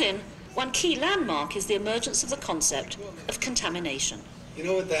 For Rosin, one key landmark is the emergence of the concept of contamination. You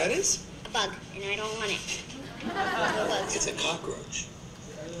know what that is? A bug, and I don't want it. It's a cockroach.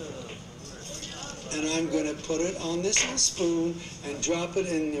 And I'm going to put it on this little spoon and drop it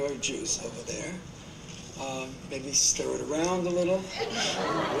in your juice over there. Maybe stir it around a little.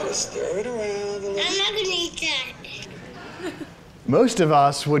 I'm going to stir it around a little. I'm not going to eat that. Most of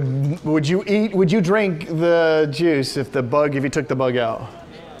us would you drink the juice if you took the bug out?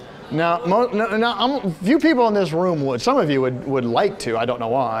 Now, few people in this room would. Some of you would like to. I don't know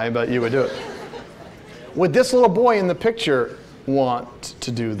why, but you would do it. Would this little boy in the picture want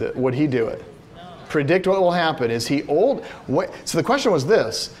to do that? Would he do it? Predict what will happen. Is he old? So the question was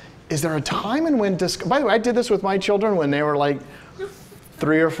this: is there a time in when by the way, I did this with my children when they were like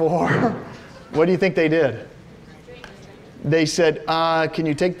 3 or 4. What do you think they did? They said, can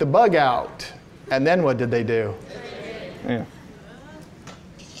you take the bug out? And then what did they do? Yeah.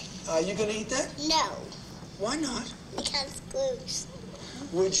 Are you going to eat that? No, Why not? because glutes.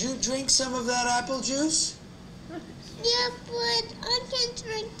 Would you drink some of that apple juice? Yeah, but I can't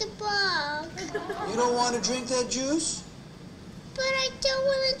drink the bug. You don't want to drink that juice? But I don't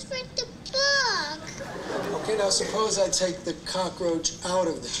want to drink the bug. Okay, now suppose I take the cockroach out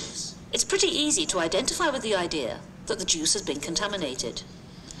of the juice. It's pretty easy to identify with the idea that the juice has been contaminated.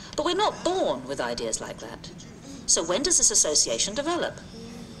 But we're not born with ideas like that. So when does this association develop?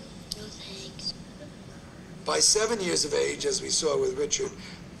 No thanks. By 7 years of age, as we saw with Richard,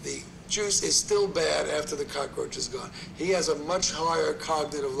 the juice is still bad after the cockroach is gone. He has a much higher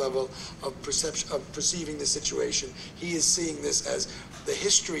cognitive level of perception, of perceiving the situation. He is seeing this as the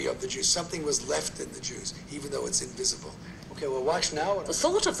history of the juice. Something was left in the juice, even though it's invisible. Okay, well, watch now. The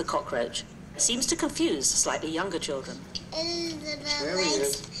thought of the cockroach seems to confuse slightly younger children. Is it the There he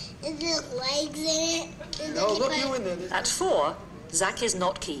legs? Is it legs in it? Is No, it look like- you in there. At 4, Zach is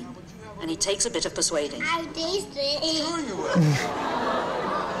not keen, and he takes a bit of persuading. I taste it. Sure you will.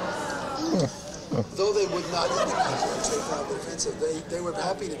 Though they would not eat the cockroach, they found it offensive. They were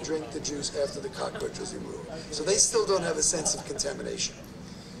happy to drink the juice after the cockroach was removed. So they still don't have a sense of contamination.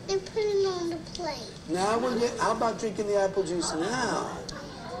 Then put it on the plate. Now, how about drinking the apple juice now?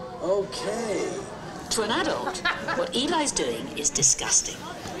 Okay. To an adult, what Eli's doing is disgusting.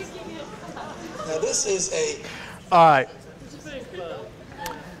 Now this is a... All right.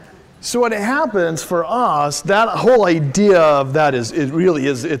 So what happens for us, that whole idea of that is, it really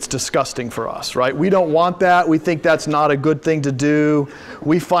is, it's disgusting for us, right? We don't want that. We think that's not a good thing to do.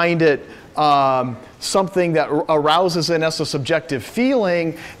 We find it something that arouses in us a subjective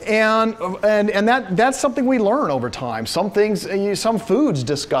feeling, and that's something we learn over time. Some things, some foods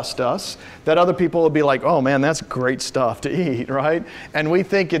disgust us that other people will be like, oh man, that's great stuff to eat, right? And we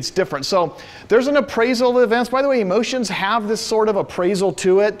think it's different. So there's an appraisal of events. By the way, emotions have this sort of appraisal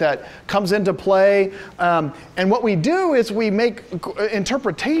to it that comes into play. And what we do is we make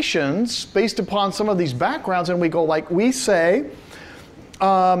interpretations based upon some of these backgrounds, and we go like, we say,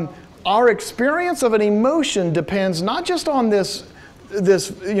 our experience of an emotion depends not just on this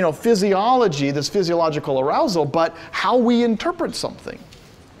physiology, this physiological arousal, but how we interpret something.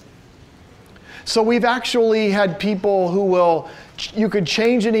 So we've actually had people who you could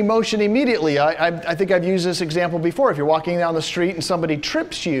change an emotion immediately. I think I've used this example before. If you're walking down the street and somebody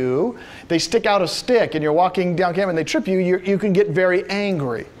trips you, they stick out a stick and you're walking down camera and they trip you, you can get very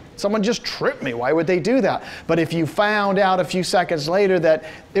angry. Someone just tripped me. Why would they do that? But if you found out a few seconds later that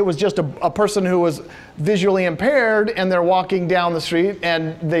it was just a person who was visually impaired and they're walking down the street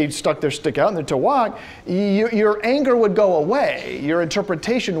and they stuck their stick out and they're to walk, your anger would go away. Your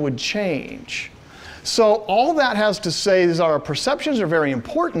interpretation would change. So all that has to say is our perceptions are very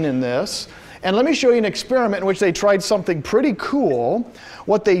important in this. And let me show you an experiment in which they tried something pretty cool.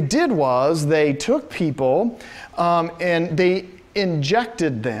 What they did was they took people and they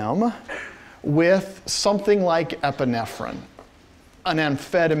injected them with something like epinephrine, an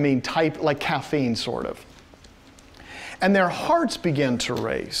amphetamine type, like caffeine sort of. And their hearts began to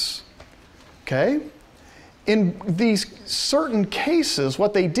race, okay? In these certain cases,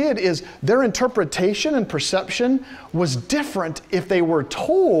 what they did is their interpretation and perception was different if they were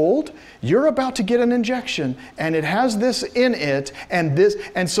told, you're about to get an injection and it has this in it and this,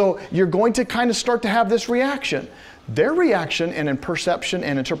 and so you're going to kind of start to have this reaction. Their reaction and in perception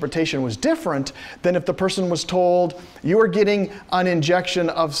and interpretation was different than if the person was told, you are getting an injection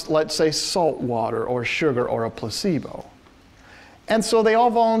of, let's say, salt water or sugar or a placebo. And so they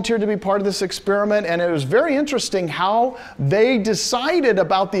all volunteered to be part of this experiment, and it was very interesting how they decided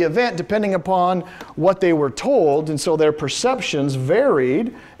about the event depending upon what they were told, and so their perceptions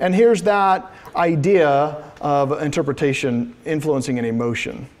varied. And here's that idea of interpretation influencing an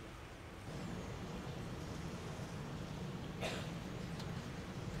emotion.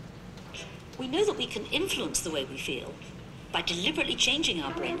 We know that we can influence the way we feel by deliberately changing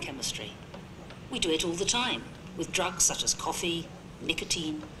our brain chemistry. We do it all the time with drugs such as coffee,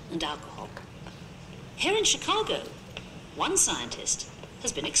 nicotine, and alcohol. Here in Chicago, one scientist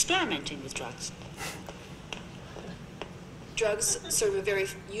has been experimenting with drugs. Drugs serve a very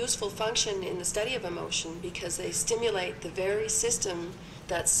useful function in the study of emotion because they stimulate the very system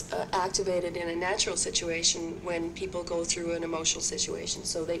that's activated in a natural situation when people go through an emotional situation.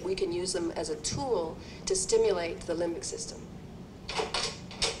 So we can use them as a tool to stimulate the limbic system.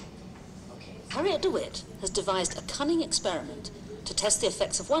 Harriet DeWitt has devised a cunning experiment to test the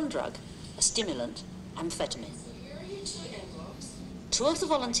effects of one drug, a stimulant, amphetamine. 2 of the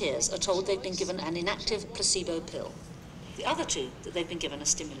volunteers are told they've been given an inactive placebo pill. The other 2 that they've been given a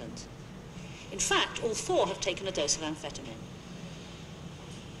stimulant. In fact, all 4 have taken a dose of amphetamine.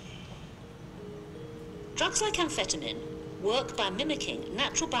 Drugs like amphetamine work by mimicking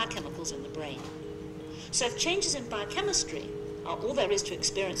natural biochemicals in the brain. So if changes in biochemistry are all there is to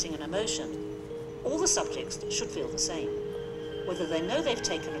experiencing an emotion, all the subjects should feel the same, whether they know they've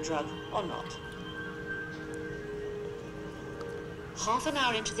taken a drug or not. Half an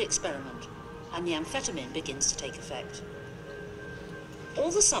hour into the experiment, and the amphetamine begins to take effect.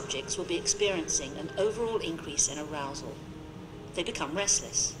 All the subjects will be experiencing an overall increase in arousal. They become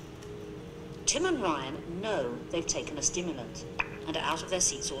restless. Tim and Ryan know they've taken a stimulant and are out of their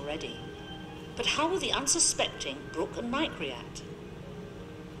seats already. But how will the unsuspecting Brooke and Mike react?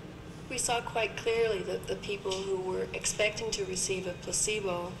 We saw quite clearly that the people who were expecting to receive a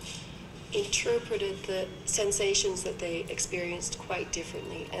placebo interpreted the sensations that they experienced quite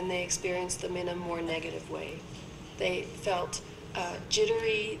differently, and they experienced them in a more negative way. They felt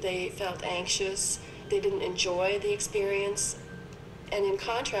jittery, they felt anxious, they didn't enjoy the experience. And in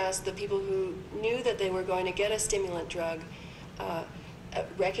contrast, the people who knew that they were going to get a stimulant drug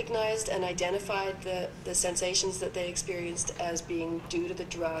recognized and identified the sensations that they experienced as being due to the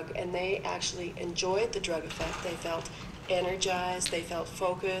drug, and they actually enjoyed the drug effect. They felt energized, they felt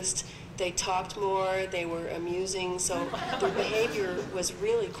focused, they talked more, they were amusing, so their behavior was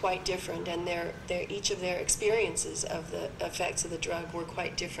really quite different, and each of their experiences of the effects of the drug were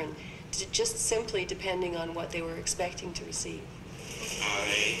quite different, just simply depending on what they were expecting to receive. I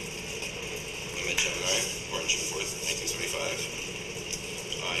am a Gemini, born June 4th, 1975.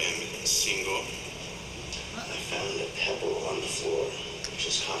 I am single. I found a pebble on the floor, which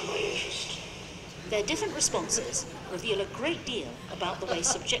has caught my interest. Their different responses reveal a great deal about the way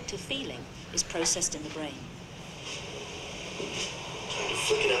subjective feeling is processed in the brain. Trying to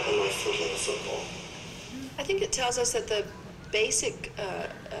flick it up on my foot like a football. I think it tells us that the basic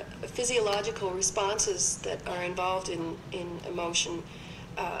physiological responses that are involved in emotion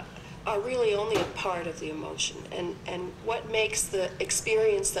are really only a part of the emotion. And what makes the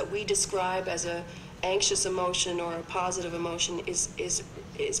experience that we describe as a anxious emotion or a positive emotion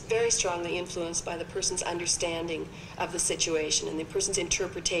is very strongly influenced by the person's understanding of the situation and the person's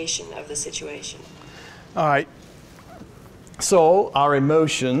interpretation of the situation. All right. So our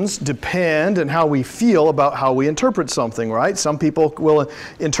emotions depend on how we feel about how we interpret something, right? Some people will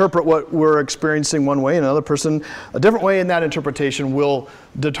interpret what we're experiencing one way, and another person a different way, and that interpretation will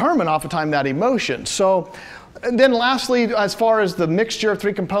determine oftentimes that emotion. So, and then lastly, as far as the mixture of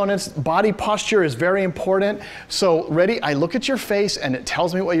 3 components, body posture is very important. So ready, I look at your face and it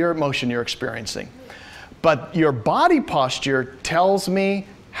tells me what your emotion you're experiencing. But your body posture tells me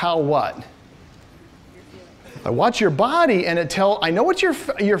how what? I watch your body and I know what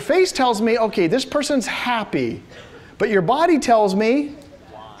your face tells me, okay, this person's happy. But your body tells me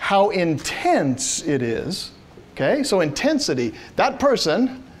how intense it is. Okay, so intensity. That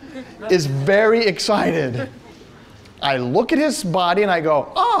person is very excited. I look at his body and I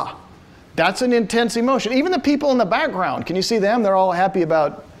go, that's an intense emotion. Even the people in the background, can you see them? They're all happy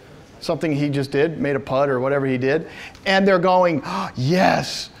about something he just did, made a putt or whatever he did. And they're going,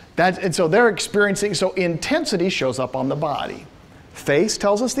 yes. And so they're experiencing, so intensity shows up on the body. Face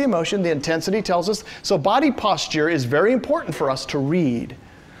tells us the emotion, the intensity tells us. So body posture is very important for us to read.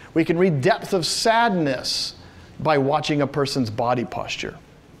 We can read depth of sadness by watching a person's body posture,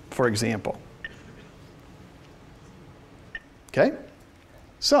 for example. Okay?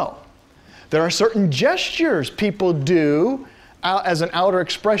 So, there are certain gestures people do as an outer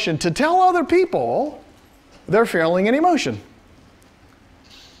expression to tell other people they're feeling an emotion.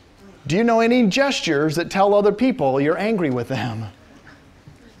 Do you know any gestures that tell other people you're angry with them?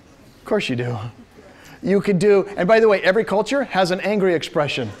 Of course you do. You could do, and by the way, every culture has an angry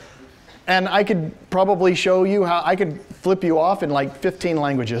expression. And I could probably show you how, I could flip you off in like 15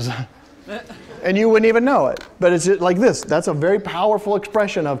 languages. And you wouldn't even know it. But it's like this. That's a very powerful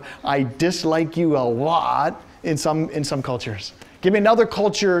expression of, I dislike you a lot in some cultures. Give me another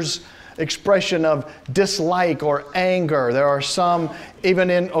culture's expression of dislike or anger. There are some, even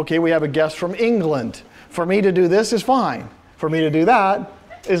in, okay, we have a guest from England. For me to do this is fine. For me to do that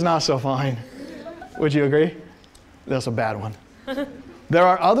is not so fine. Would you agree? That's a bad one. There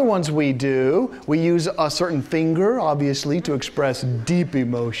are other ones we do. We use a certain finger, obviously, to express deep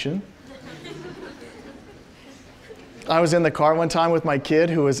emotion. I was in the car one time with my kid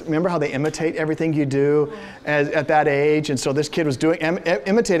who was, remember how they imitate everything you do at that age? And so this kid was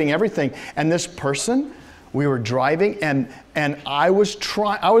imitating everything. And this person, we were driving and I was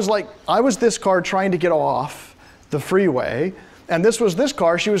this car trying to get off the freeway. And this was this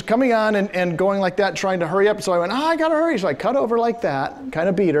car. She was coming on and going like that, trying to hurry up. So I went, I gotta hurry. So I cut over like that, kind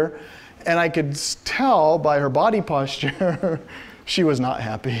of beat her. And I could tell by her body posture, she was not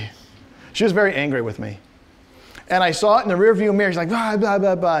happy. She was very angry with me. And I saw it in the rearview mirror. She's like, blah, blah,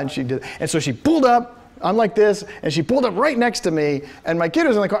 blah, blah. And she did. And so she pulled up, I'm like this, and she pulled up right next to me. And my kid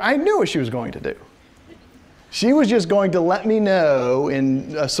was in the car. I knew what she was going to do. She was just going to let me know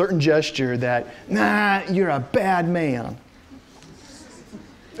in a certain gesture that, nah, you're a bad man.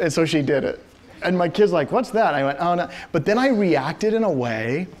 And so she did it. And my kid's like, what's that? I went, oh, no. But then I reacted in a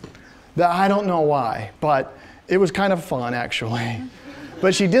way that I don't know why, but it was kind of fun, actually.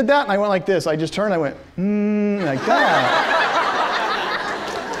 But she did that, and I went like this. I just turned, I went, like that.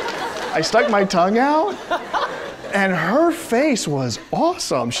 I stuck my tongue out, and her face was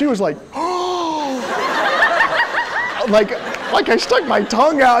awesome. She was like, oh. like I stuck my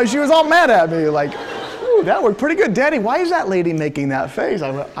tongue out, and she was all mad at me, like, ooh, that worked pretty good. Daddy, why is that lady making that face?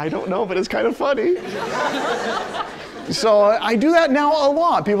 I went, I don't know, but it's kind of funny. So I do that now a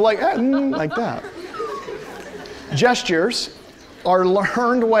lot. People are like, like that. Gestures are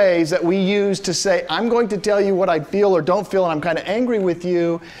learned ways that we use to say, I'm going to tell you what I feel or don't feel, and I'm kind of angry with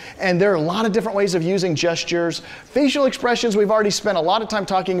you. And there are a lot of different ways of using gestures. Facial expressions, we've already spent a lot of time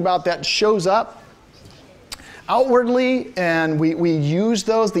talking about, that shows up outwardly, and we use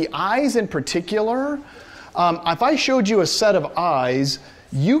those. The eyes in particular, if I showed you a set of eyes,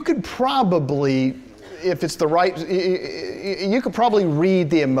 you could probably, if it's the right, you could probably read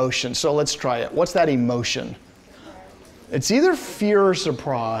the emotion. So let's try it. What's that emotion? It's either fear or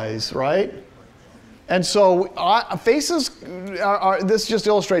surprise, right? And so faces this just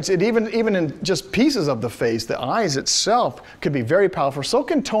illustrates it, even in just pieces of the face, the eyes itself could be very powerful. So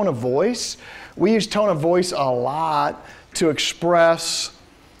can tone of voice. We use tone of voice a lot to express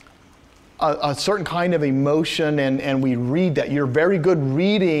a certain kind of emotion, and we read that. You're very good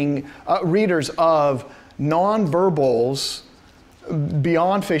readers of nonverbals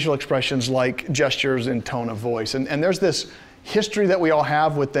beyond facial expressions like gestures and tone of voice. And there's this history that we all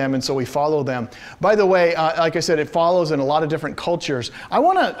have with them, and so we follow them. By the way, like I said, it follows in a lot of different cultures. I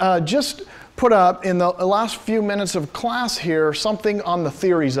want to just put up in the last few minutes of class here something on the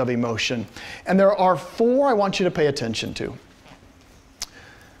theories of emotion. And there are 4 I want you to pay attention to.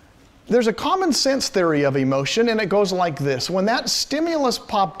 There's a common sense theory of emotion, and it goes like this. When that stimulus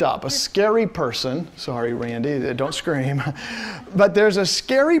popped up, a scary person, sorry, Randy, don't scream, but there's a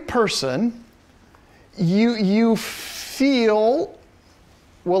scary person, you feel,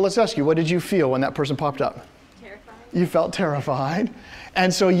 well, let's ask you, what did you feel when that person popped up? Terrified. You felt terrified.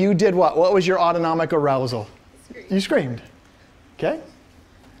 And so you did what? What was your autonomic arousal? You screamed. Okay?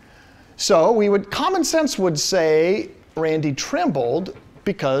 So common sense would say Randy trembled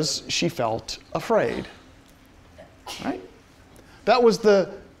because she felt afraid, right? That was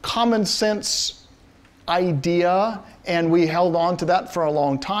the common sense idea, and we held on to that for a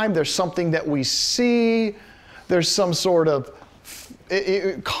long time. There's something that we see, there's some sort of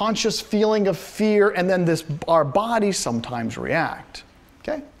conscious feeling of fear, and then our bodies sometimes react,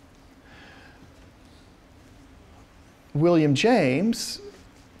 okay? William James,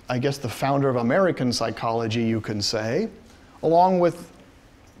 I guess the founder of American psychology, you can say, along with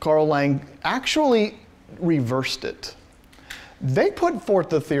Carl Lang, actually reversed it. They put forth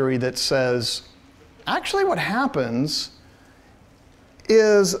the theory that says, actually what happens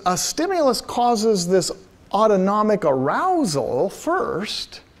is a stimulus causes this autonomic arousal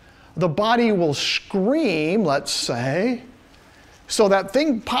first. The body will scream, let's say. So that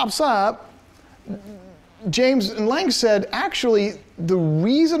thing pops up. James and Lang said, actually, the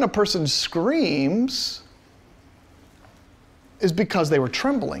reason a person screams is because they were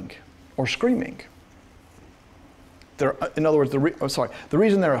trembling or screaming. In other words, the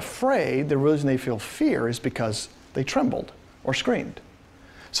reason they're afraid, the reason they feel fear is because they trembled or screamed.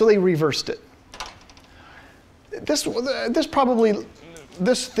 So they reversed it.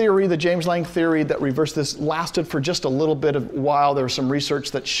 This theory, the James Lang theory that reversed this, lasted for just a little bit of while. There was some research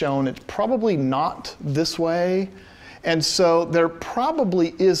that's shown it's probably not this way. And so there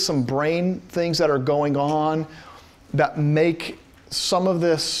probably is some brain things that are going on that make some of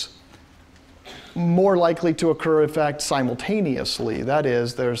this more likely to occur, in fact, simultaneously. That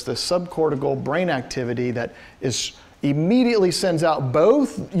is, there's this subcortical brain activity that immediately sends out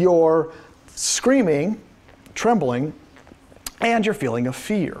both your screaming, trembling, and your feeling of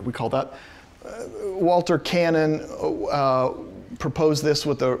fear. We call that, Walter Cannon proposed this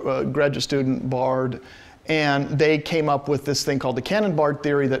with a graduate student, Bard, and they came up with this thing called the Cannon-Bard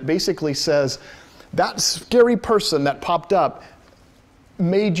theory that basically says that scary person that popped up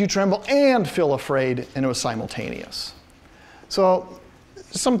made you tremble and feel afraid, and it was simultaneous. So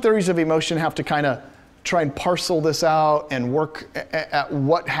some theories of emotion have to kind of try and parcel this out and work at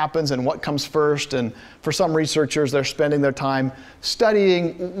what happens and what comes first. And for some researchers, they're spending their time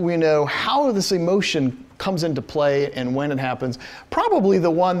studying, how this emotion comes into play and when it happens. Probably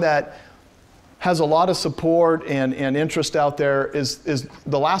the one that has a lot of support and interest out there is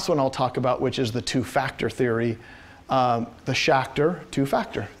the last one I'll talk about, which is the two-factor theory, the Schachter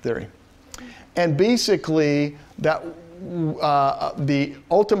two-factor theory. And basically,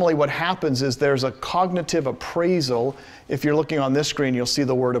 ultimately what happens is there's a cognitive appraisal. If you're looking on this screen, you'll see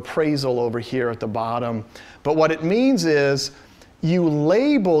the word appraisal over here at the bottom. But what it means is you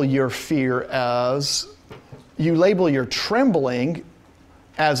label your fear you label your trembling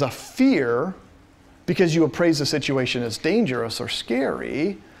as a fear because you appraise the situation as dangerous or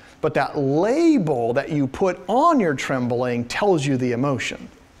scary, but that label that you put on your trembling tells you the emotion.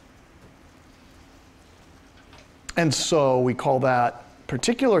 And so we call that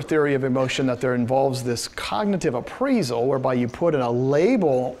particular theory of emotion that there involves this cognitive appraisal whereby you put a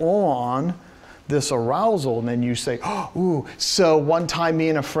label on this arousal and then you say, oh, ooh. So one time me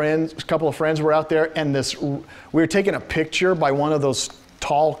and a couple of friends were out there and we were taking a picture by one of those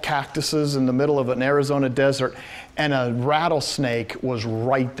tall cactuses in the middle of an Arizona desert, and a rattlesnake was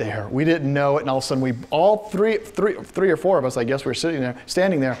right there. We didn't know it, and all of a sudden all three or four of us, I guess, were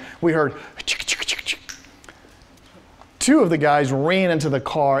standing there, we heard two of the guys ran into the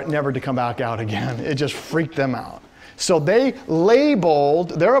car, never to come back out again. It just freaked them out. So they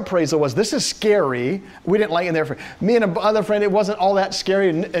labeled, their appraisal was, this is scary. We didn't like it there. Me and another friend, it wasn't all that scary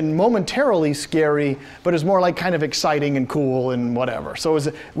and momentarily scary, but it was more like kind of exciting and cool and whatever. So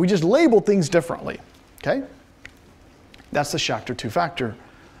we just labeled things differently, okay? That's the Schachter two-factor.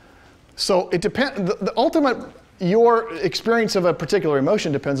 So it depends, the ultimate, your experience of a particular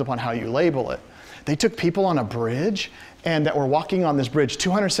emotion depends upon how you label it. They took people on a bridge and that were walking on this bridge,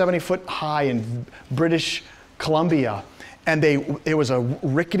 270 foot high in British Columbia. And it was a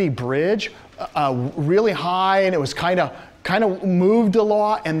rickety bridge, really high, and it was kind of moved a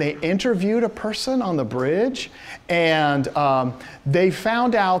lot. And they interviewed a person on the bridge, and they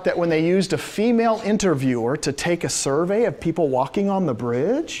found out that when they used a female interviewer to take a survey of people walking on the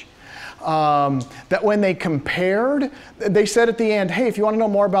bridge, that when they compared, they said at the end, hey, if you want to know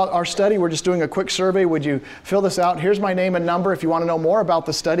more about our study, we're just doing a quick survey. Would you fill this out? Here's my name and number. If you want to know more about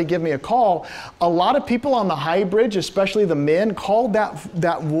the study, give me a call. A lot of people on the high bridge, especially the men, called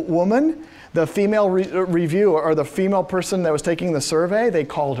that woman, the female reviewer, or the female person that was taking the survey, they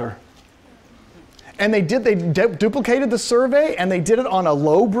called her. And they duplicated the survey, and they did it on a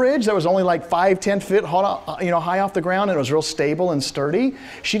low bridge that was only like 5-10 feet high off the ground, and it was real stable and sturdy.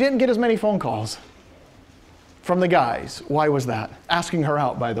 She didn't get as many phone calls from the guys. Why was that? Asking her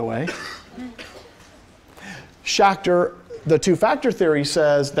out, by the way. Schachter, the two-factor theory,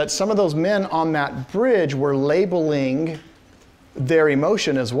 says that some of those men on that bridge were labeling their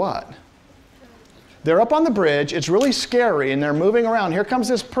emotion as what? They're up on the bridge, it's really scary, and they're moving around. Here comes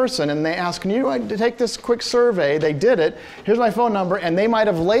this person, and they ask, can you take this quick survey? They did it. Here's my phone number, and they might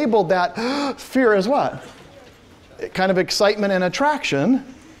have labeled that fear as what? Kind of excitement and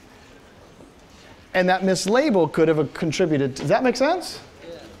attraction. And that mislabel could have contributed. Does that make sense?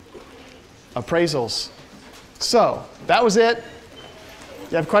 Yeah. Appraisals. So, that was it.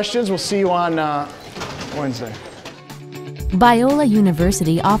 If you have questions, we'll see you on Wednesday. Biola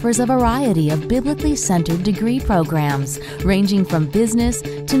University offers a variety of biblically centered degree programs, ranging from business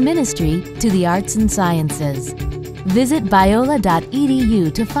to ministry to the arts and sciences. Visit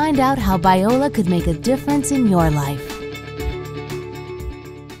biola.edu to find out how Biola could make a difference in your life.